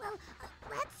 rats. Well,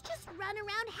 let's just run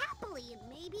around happily and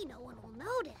maybe no one will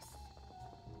notice.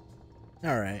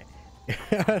 Alright.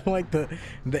 I like the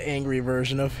angry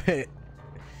version of it.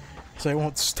 So it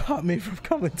won't stop me from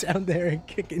coming down there and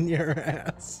kicking your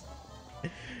ass.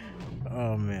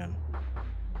 Oh man.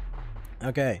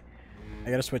 Okay. I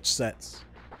gotta switch sets.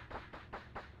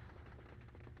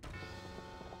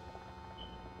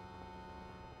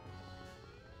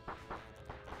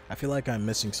 I feel like I'm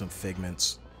missing some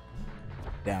figments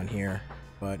down here,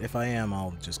 but if I am,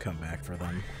 I'll just come back for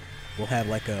them. We'll have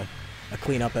like a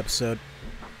cleanup episode.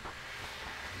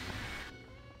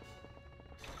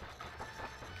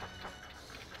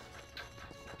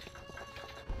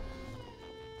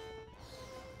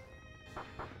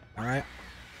 Alright.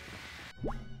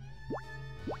 We're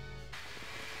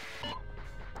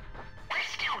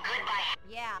still good by...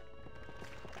 Yeah.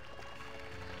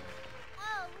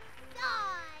 Oh,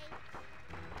 sigh.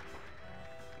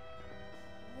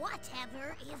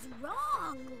 Whatever is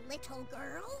wrong, little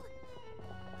girl?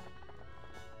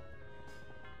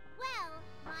 Well,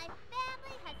 my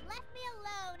family has left me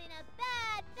alone in a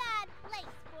bad, bad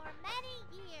place for many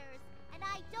years, and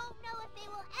I don't know if they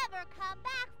will ever come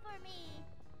back for me.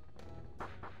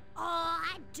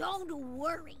 Aw, don't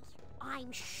worry.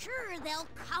 I'm sure they'll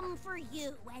come for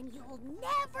you, and you'll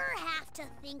never have to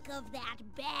think of that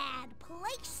bad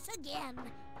place again,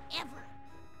 ever.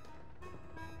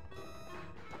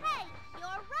 Hey, you're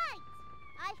right.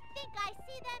 I think I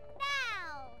see them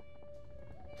now.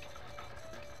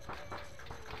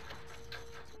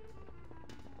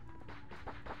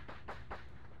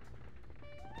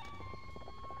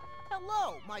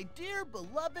 Hello, my dear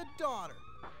beloved daughter.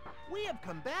 We have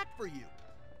come back for you.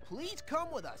 Please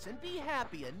come with us and be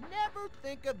happy and never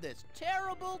think of this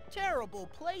terrible, terrible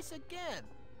place again.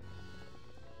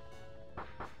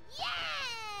 Yay!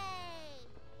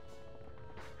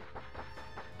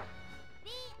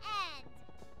 The end.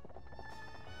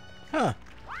 Huh.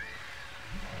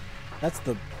 That's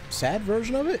the sad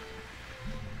version of it?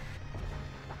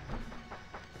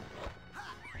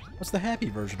 What's the happy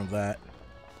version of that?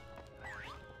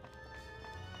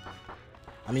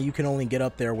 I mean, you can only get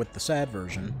up there with the sad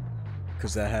version,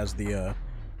 because that has the,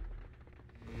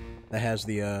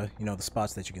 you know, the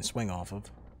spots that you can swing off of.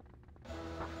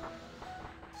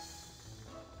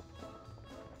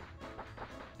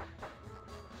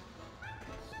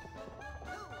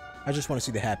 I just want to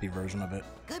see the happy version of it.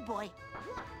 Good boy.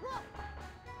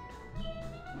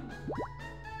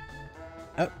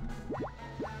 Oh.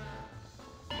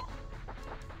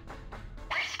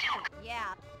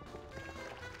 Yeah.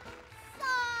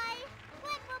 Sigh.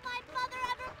 When will my mother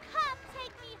ever come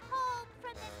take me home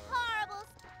from this horrible...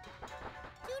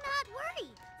 Do not worry,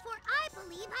 for I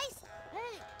believe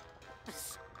Hey,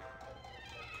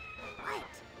 What?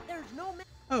 there's no...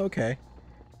 Oh, okay.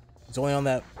 It's only on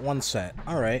that one set.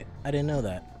 Alright, I didn't know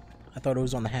that. I thought it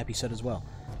was on the happy set as well.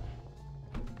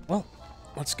 Well,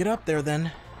 let's get up there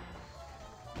then.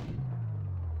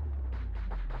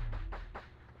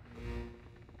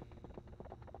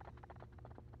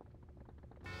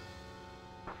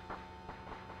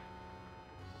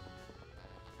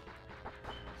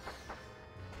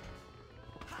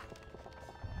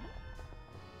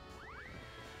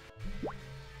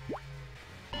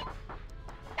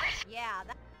 Yeah.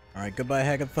 Alright, goodbye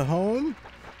Hagatha home.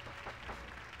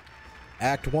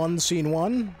 Act 1, Scene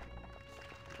 1.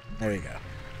 There you go.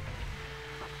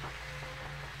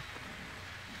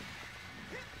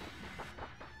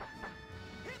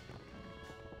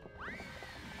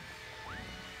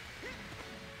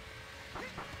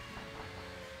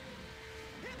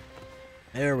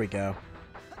 There we go.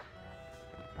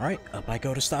 Alright, up I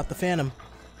go to stop the Phantom.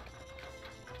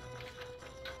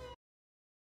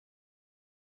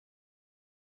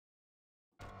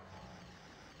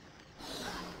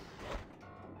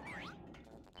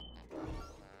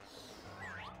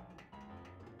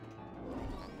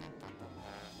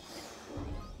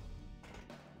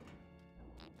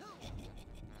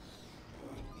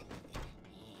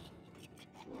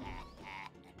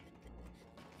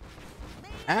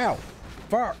 Ow!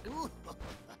 Fuck!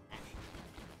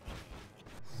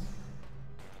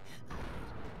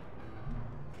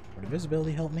 Would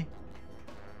invisibility help me?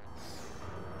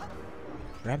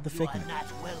 Grab the figment. not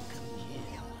welcome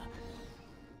here.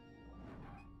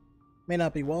 May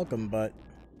not be welcome, but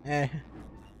I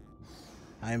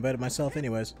invited myself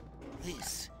anyways.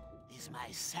 This is my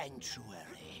sanctuary.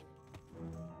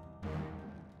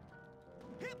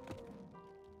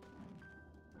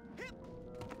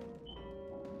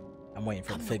 I'm waiting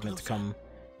for the figment to come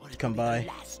What by.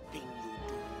 last thing you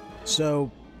do?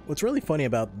 So what's really funny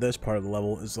about this part of the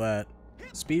level is that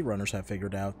speedrunners have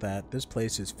figured out that this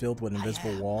place is filled with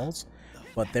invisible walls,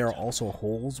 but there are also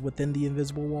holes within the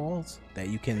invisible walls that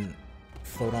you can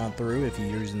float on through if you're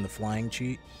using the flying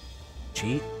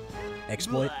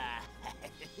exploit.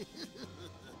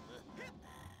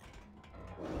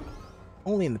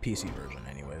 Only in the PC version,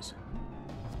 anyways.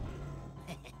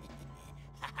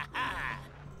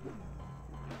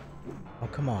 Oh,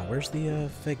 come on, where's the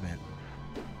figment?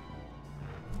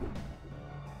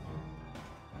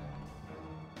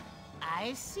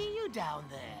 I see you down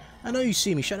there. I know you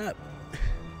see me, shut up.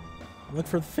 Look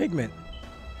for the figment.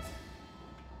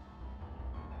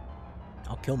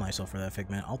 I'll kill myself for that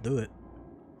figment, I'll do it.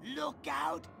 Look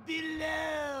out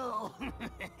below!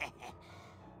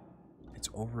 It's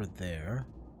over there.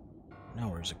 Now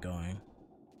where's it going?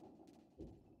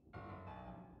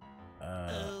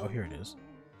 Oh, here it is.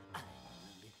 I'm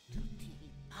a little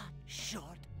teeny,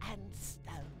 short and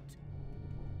stout.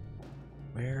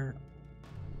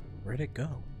 Where'd it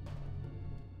go?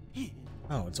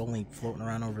 Oh, it's only floating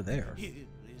around over there. Here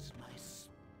is my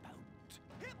spout.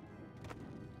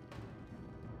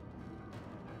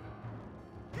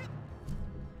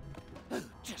 Oh,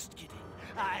 just kidding.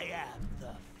 I am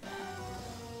the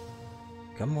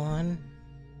Come on.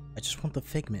 I just want the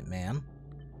figment, man.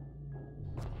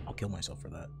 I'll kill myself for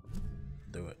that.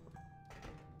 Do it.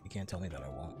 You can't tell me that I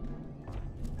won't.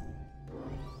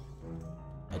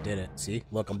 I did it. See?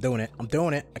 Look, I'm doing it. I'm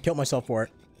doing it. I killed myself for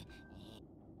it.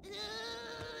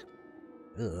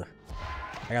 Ugh.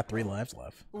 I got 3 lives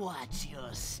left. Watch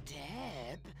your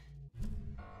step.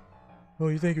 Oh,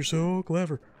 you think you're so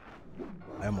clever?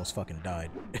 I almost fucking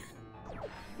died.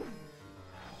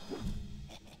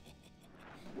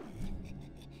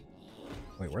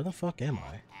 Wait, where the fuck am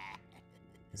I?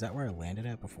 Is that where I landed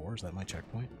at before? Is that my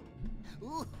checkpoint?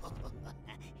 Oh,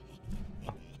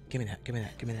 give me that, give me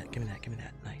that, give me that, give me that, give me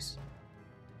that. Nice.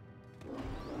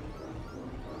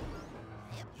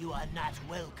 You are not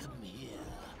welcome here.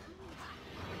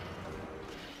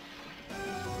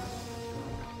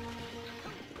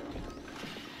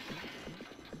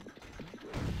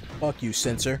 Fuck you,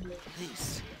 censor.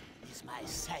 This is my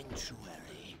sanctuary.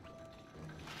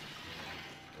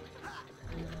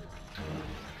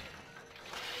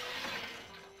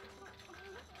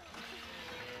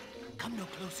 Come no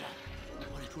closer,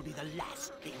 or it will be the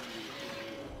last thing you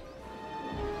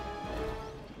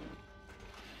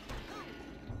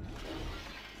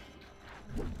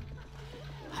do.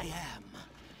 I am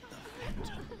the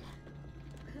Phantom.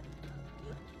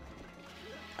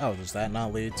 Oh, does that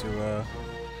not lead to,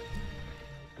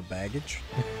 the baggage?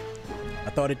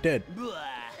 I thought it did.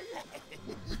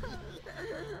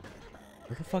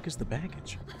 Where the fuck is the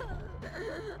baggage?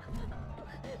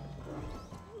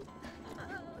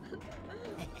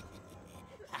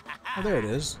 Oh, there it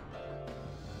is.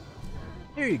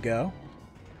 Here you go.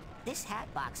 This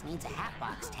hat box needs a hat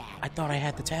box tag. I thought I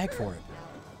had the tag for it.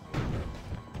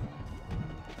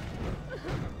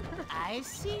 I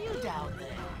see you down there.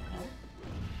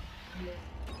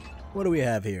 What do we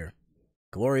have here?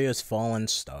 Glorious fallen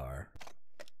star.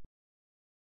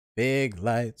 Big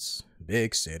lights,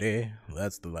 big city,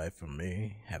 that's the life for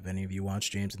me. Have any of you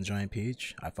watched James and the Giant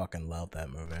Peach? I fucking love that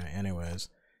movie. Anyways.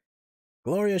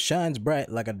 Gloria shines bright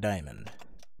like a diamond.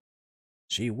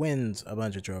 She wins a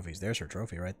bunch of trophies. There's her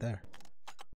trophy right there.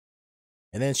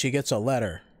 And then she gets a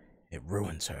letter. It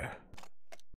ruins her.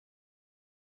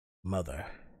 Mother.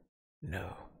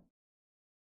 No.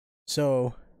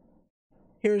 So,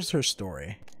 here's her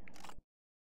story.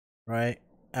 Right?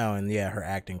 Oh, and yeah, her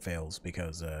acting fails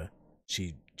because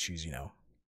she's, you know,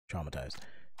 traumatized.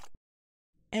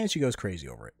 And she goes crazy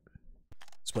over it.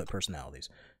 Split personalities.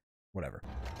 Whatever.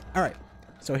 Alright,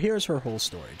 so here's her whole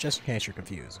story, just in case you're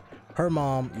confused. Her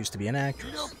mom used to be an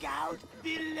actress. Look out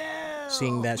below.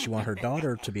 Seeing that she wanted her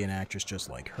daughter to be an actress just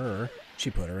like her, she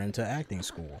put her into acting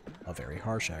school, a very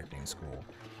harsh acting school,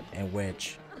 in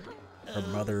which her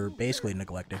mother basically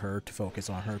neglected her to focus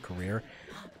on her career.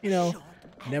 You know,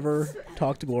 never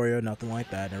talked to Gloria, nothing like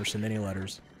that, never sent any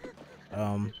letters.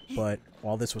 But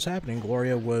while this was happening,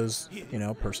 Gloria was, you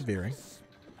know, persevering.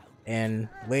 And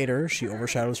later, she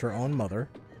overshadows her own mother.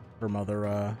 Her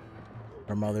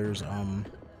mother's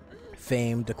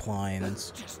fame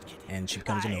declines, and she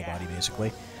becomes a nobody,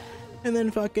 basically. And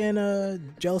then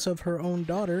fucking, jealous of her own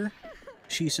daughter,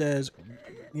 she says,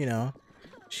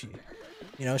 she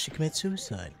commits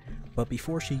suicide. But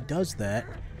before she does that,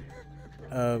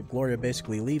 Gloria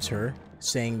basically leaves her,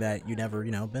 saying that you never,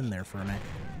 been there for a minute,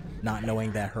 not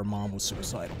knowing that her mom was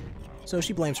suicidal. So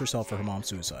she blames herself for her mom's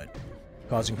suicide,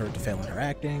 causing her to fail in her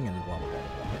acting and blah blah blah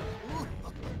blah.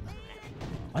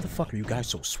 Why the fuck are you guys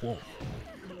so swole?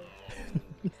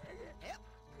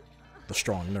 the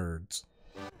strong nerds.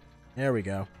 There we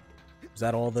go. Is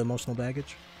that all the emotional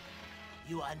baggage?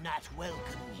 You are not welcome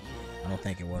here. I don't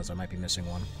think it was. I might be missing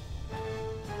one.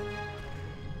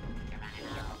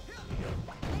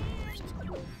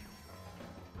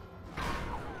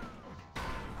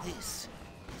 This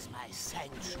is my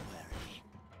sanctuary.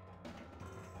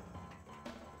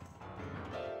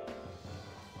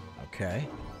 Okay.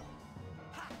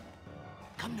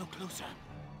 Come no closer,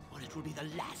 or it will be the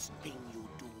last thing you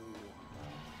do.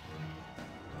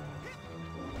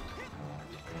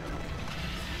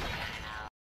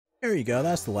 There you go.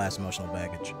 That's the last emotional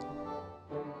baggage.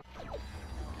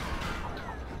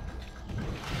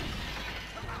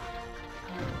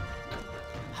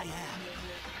 I am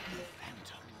the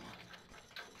Phantom.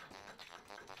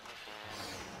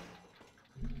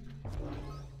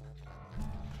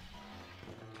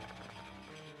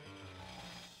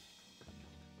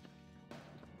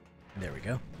 There we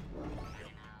go.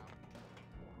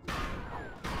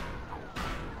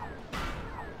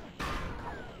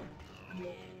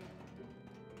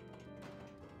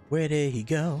 Where did he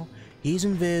go? He's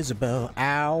invisible.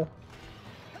 Ow.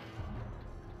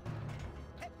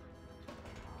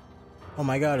 Oh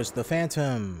my god, it's the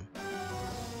Phantom.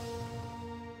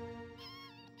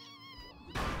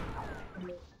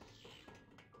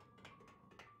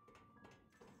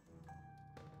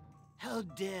 How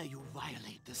dare you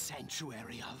violate the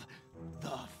sanctuary of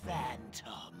the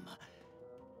Phantom?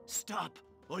 Stop,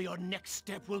 or your next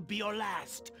step will be your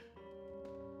last.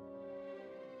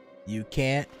 You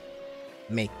can't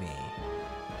make me.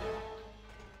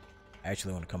 I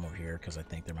actually want to come over here because I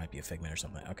think there might be a figment or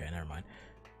something. Okay, never mind.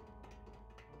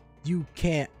 You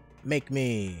can't make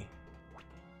me.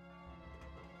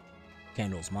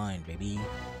 Candle's mine, baby.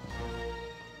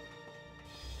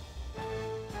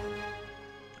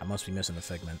 I must be missing a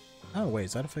figment. Oh, wait,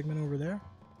 is that a figment over there?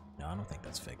 No, I don't think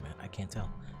that's figment. I can't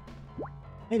tell.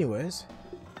 Anyways.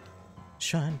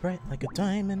 Shine bright like a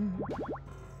diamond.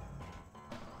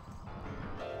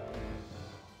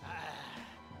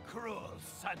 Cruel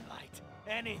sunlight.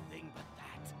 Anything but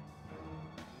that.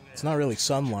 It's not really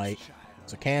sunlight.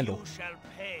 It's a candle. You shall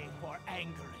pay for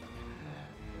angering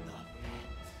the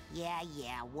Phantom.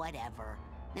 Yeah, whatever.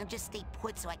 Now just stay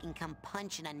put so I can come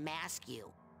punch and unmask you.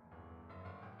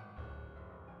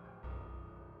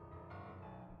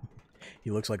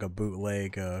 He looks like a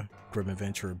bootleg Grim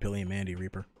Adventure Billy and Mandy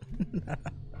Reaper.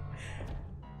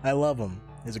 I love him.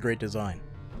 He's a great design.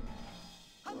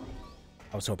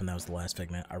 I was hoping that was the last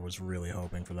figment. I was really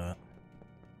hoping for that.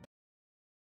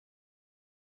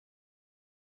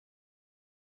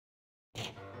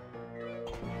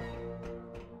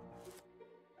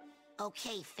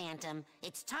 Okay, Phantom,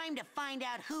 it's time to find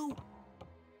out who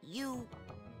you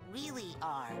really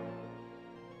are.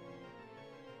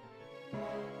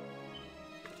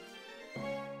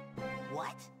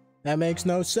 What? That makes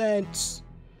no sense.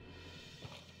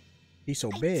 He's so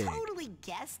big. I totally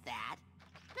guessed that.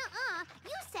 Nuh-uh,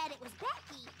 you said it was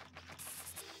Becky.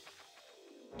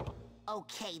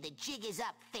 Okay, the jig is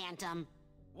up, Phantom.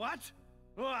 What?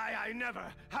 Why, I never!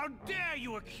 How dare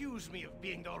you accuse me of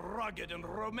being the rugged and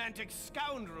romantic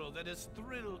scoundrel that has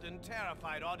thrilled and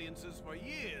terrified audiences for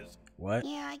years? What?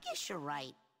 Yeah, I guess you're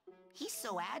right. He's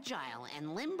so agile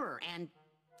and limber and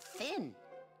thin.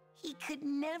 He could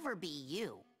never be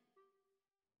you.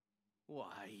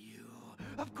 Why, you...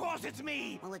 Of course it's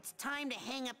me! Well, it's time to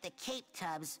hang up the cape,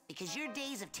 Tubbs, because your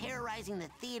days of terrorizing the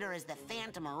theater as the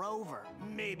Phantom are over.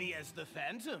 Maybe as the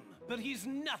Phantom, but he's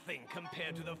nothing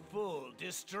compared to the full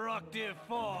destructive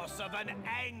force of an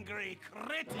angry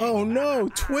critic. Oh no,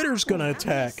 Twitter's gonna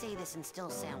attack. How do I say this and still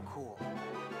sound cool?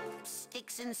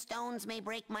 Sticks and stones may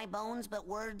break my bones, but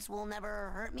words will never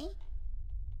hurt me?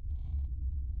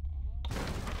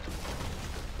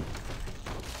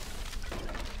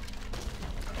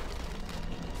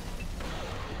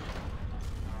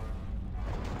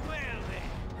 Well then,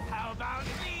 how about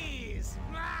these?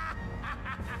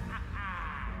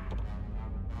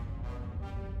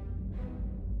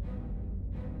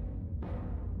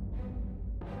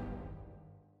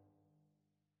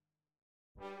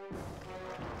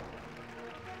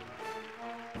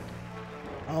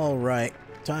 Alright,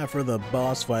 time for the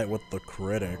boss fight with the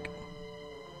critic.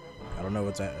 I don't know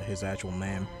what's his actual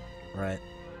name. Right.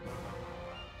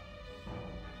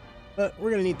 But we're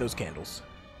gonna need those candles.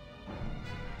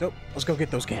 So, let's go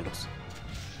get those candles.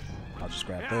 I'll just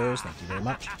grab those, thank you very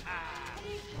much.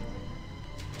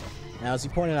 Now, as he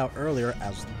pointed out earlier,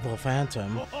 as the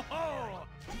Phantom, ow,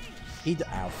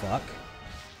 fuck.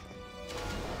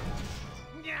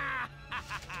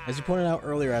 As he pointed out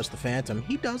earlier as the Phantom,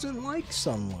 he doesn't like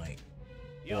sunlight.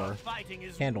 Your Or fighting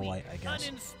is candlelight, weak, I guess.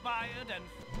 uninspired and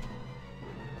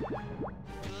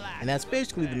And that's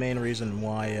basically the main reason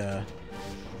why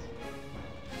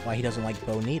he doesn't like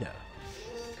Bonita.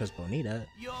 Because Bonita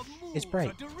is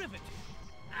bright.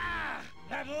 Ah,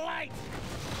 that light!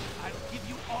 I'll give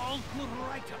you all good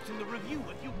write-ups in the review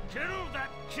if you kill that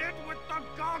kid with the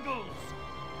goggles!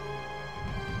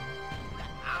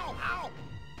 Ow! Ow!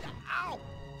 Ow!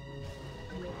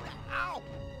 Ow!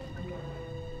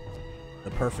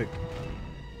 The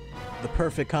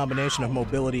perfect combination of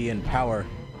mobility and power.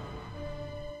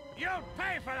 You'll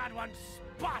pay for that one,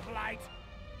 Spotlight!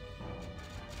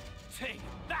 Take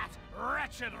that,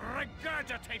 wretched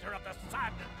regurgitator of the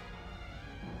sun!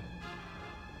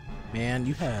 Man,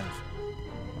 you have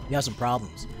some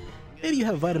problems. Maybe you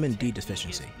have vitamin D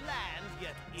deficiency.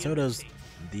 So does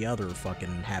the other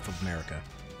fucking half of America.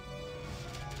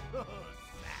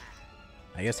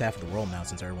 I guess half of the world now,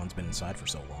 since everyone's been inside for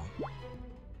so long.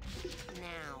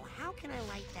 Now, how can I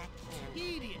light that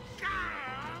candle? Idiot!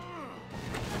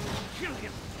 Kill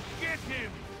him! Get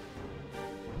him!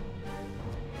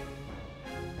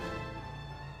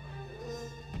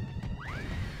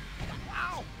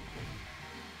 Ow!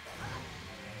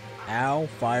 Ow,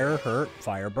 fire hurt,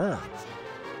 fire burn.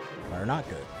 Fire not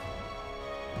good.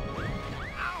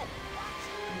 Ow!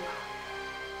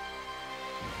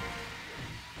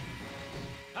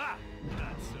 Ha!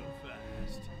 Not so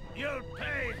fast. You'll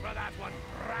pay for that one,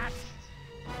 brat!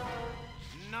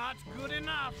 Not good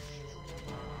enough!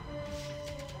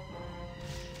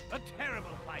 A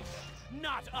terrible fighter,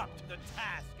 not up to the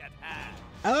task at hand.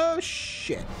 Oh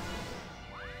shit.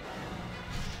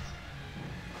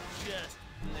 Just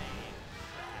plain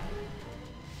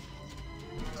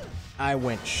bad. I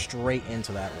went straight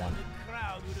into that one. The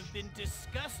crowd would have been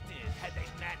disgusted had they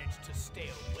managed to stay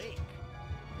awake.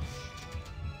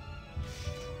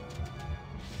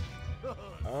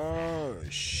 Oh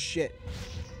shit.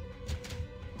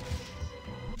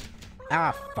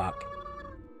 Ah fuck.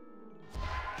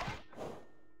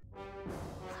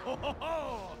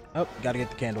 Oh, gotta get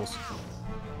the candles.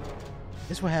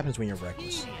 This is what happens when you're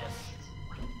reckless.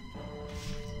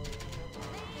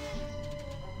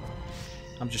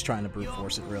 I'm just trying to brute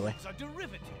force it, really. Are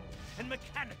derivative and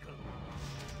mechanical.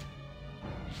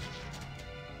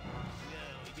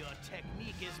 No, your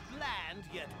technique is bland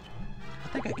yet I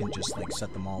think I can just, like,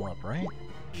 set them all up, right?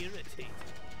 irritating.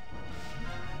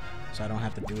 So I don't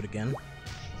have to do it again.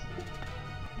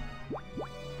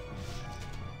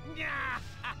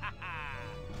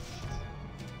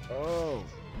 Oh.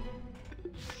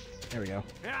 There we go.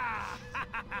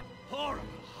 Horrible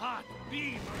hot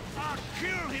beaver! I'll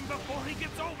kill him before he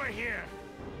gets over here!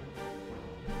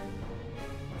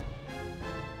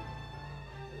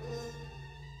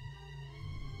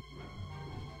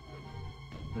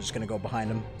 I'm just gonna go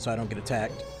behind him so I don't get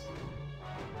attacked.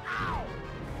 Ow!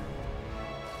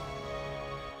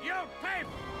 You pay!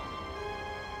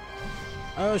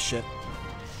 Oh shit.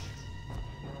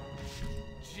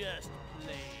 Just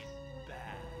plain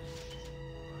bad.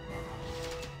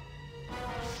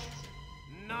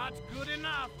 Not good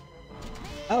enough.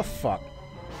 Oh fuck.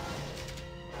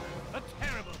 A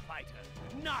terrible fighter,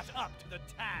 not up to the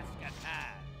task at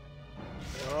hand.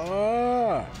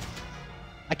 Oh.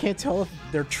 I can't tell if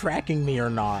they're tracking me or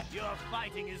not. Your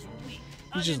fighting is weak.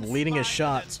 He's just leading his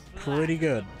shots pretty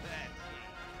good.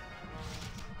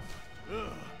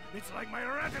 Ugh, it's like my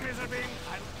resumes are being...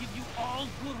 I'll give you all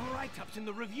good write-ups in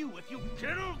the review if you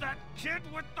kill that kid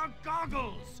with the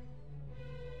goggles.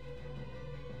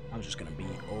 I'm just gonna be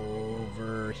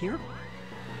over here,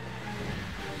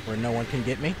 where no one can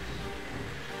get me.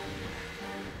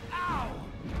 Ow!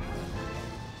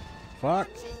 Fuck.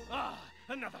 Ah,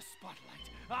 another spotlight.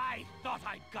 I thought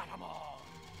I got them all.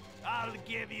 I'll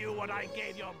give you what I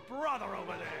gave your brother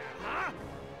over there, huh?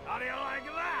 How do you like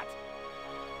that?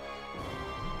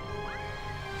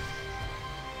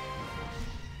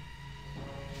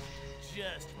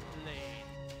 Just plain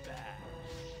bad.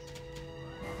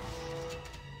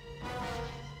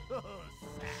 Oh,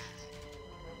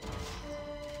 sad.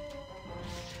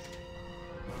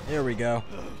 There we go.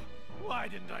 Why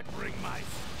didn't I bring my...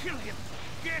 Kill him!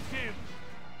 Get him!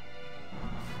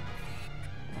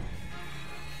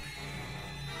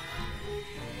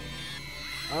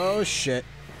 Oh shit.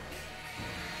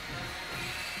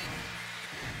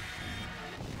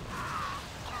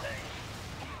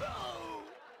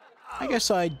 I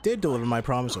guess I did deliver my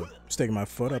promise of sticking my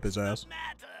foot up his ass.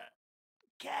 Matter?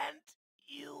 Can't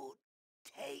you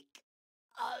take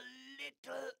a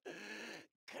little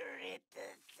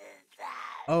criticism?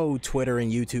 Oh, Twitter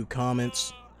and YouTube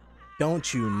comments.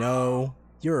 Don't you know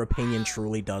your opinion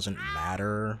truly doesn't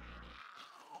matter?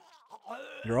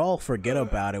 You'll all forget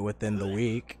about it within the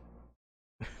week.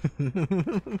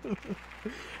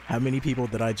 How many people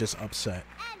did I just upset?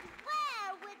 And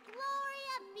where would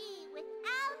Gloria be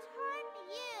without her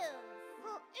muse?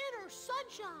 Her inner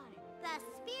sunshine. The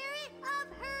spirit of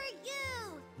her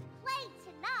youth. Played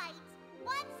tonight,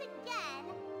 once again,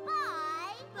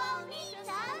 by Bonita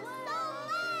Soleil.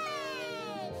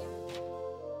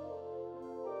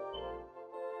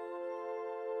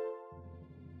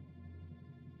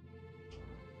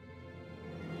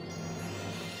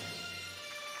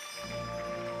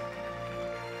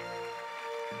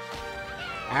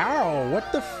 Ow,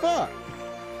 what the fuck?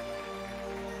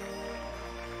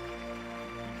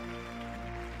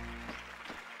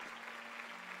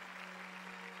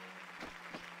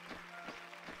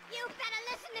 You better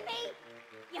listen to me.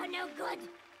 You're no good.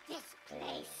 This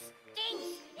place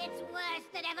stinks. It's worse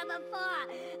than ever before.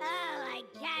 Oh, I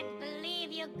can't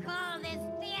believe you call this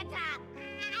theater.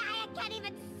 I can't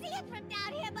even see it from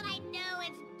down here, but I know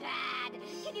it's bad.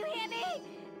 Can you hear me?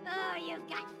 Oh, you've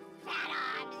got fat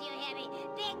arms, you hear me?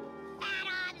 Big fat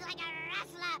arms like a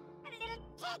wrestler. A little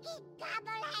turkey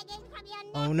gobble hanging from your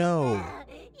neck. Oh no.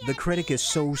 You The critic is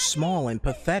so small and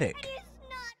pathetic. And you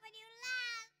snort when you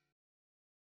laugh.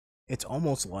 It's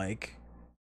almost like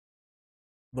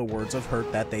the words of hurt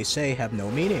that they say have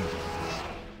no meaning.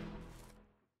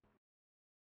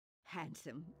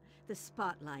 Handsome, the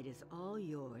spotlight is all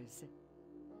yours.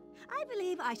 I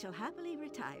believe I shall happily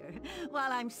retire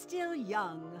while I'm still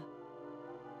young.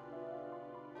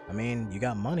 I mean, you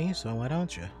got money, so why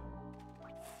don't you?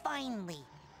 Finally,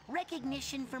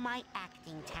 recognition for my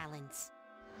acting talents.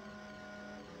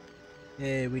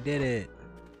 Hey, we did it.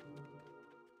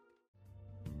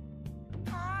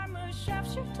 I'm a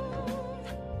sharpshooter.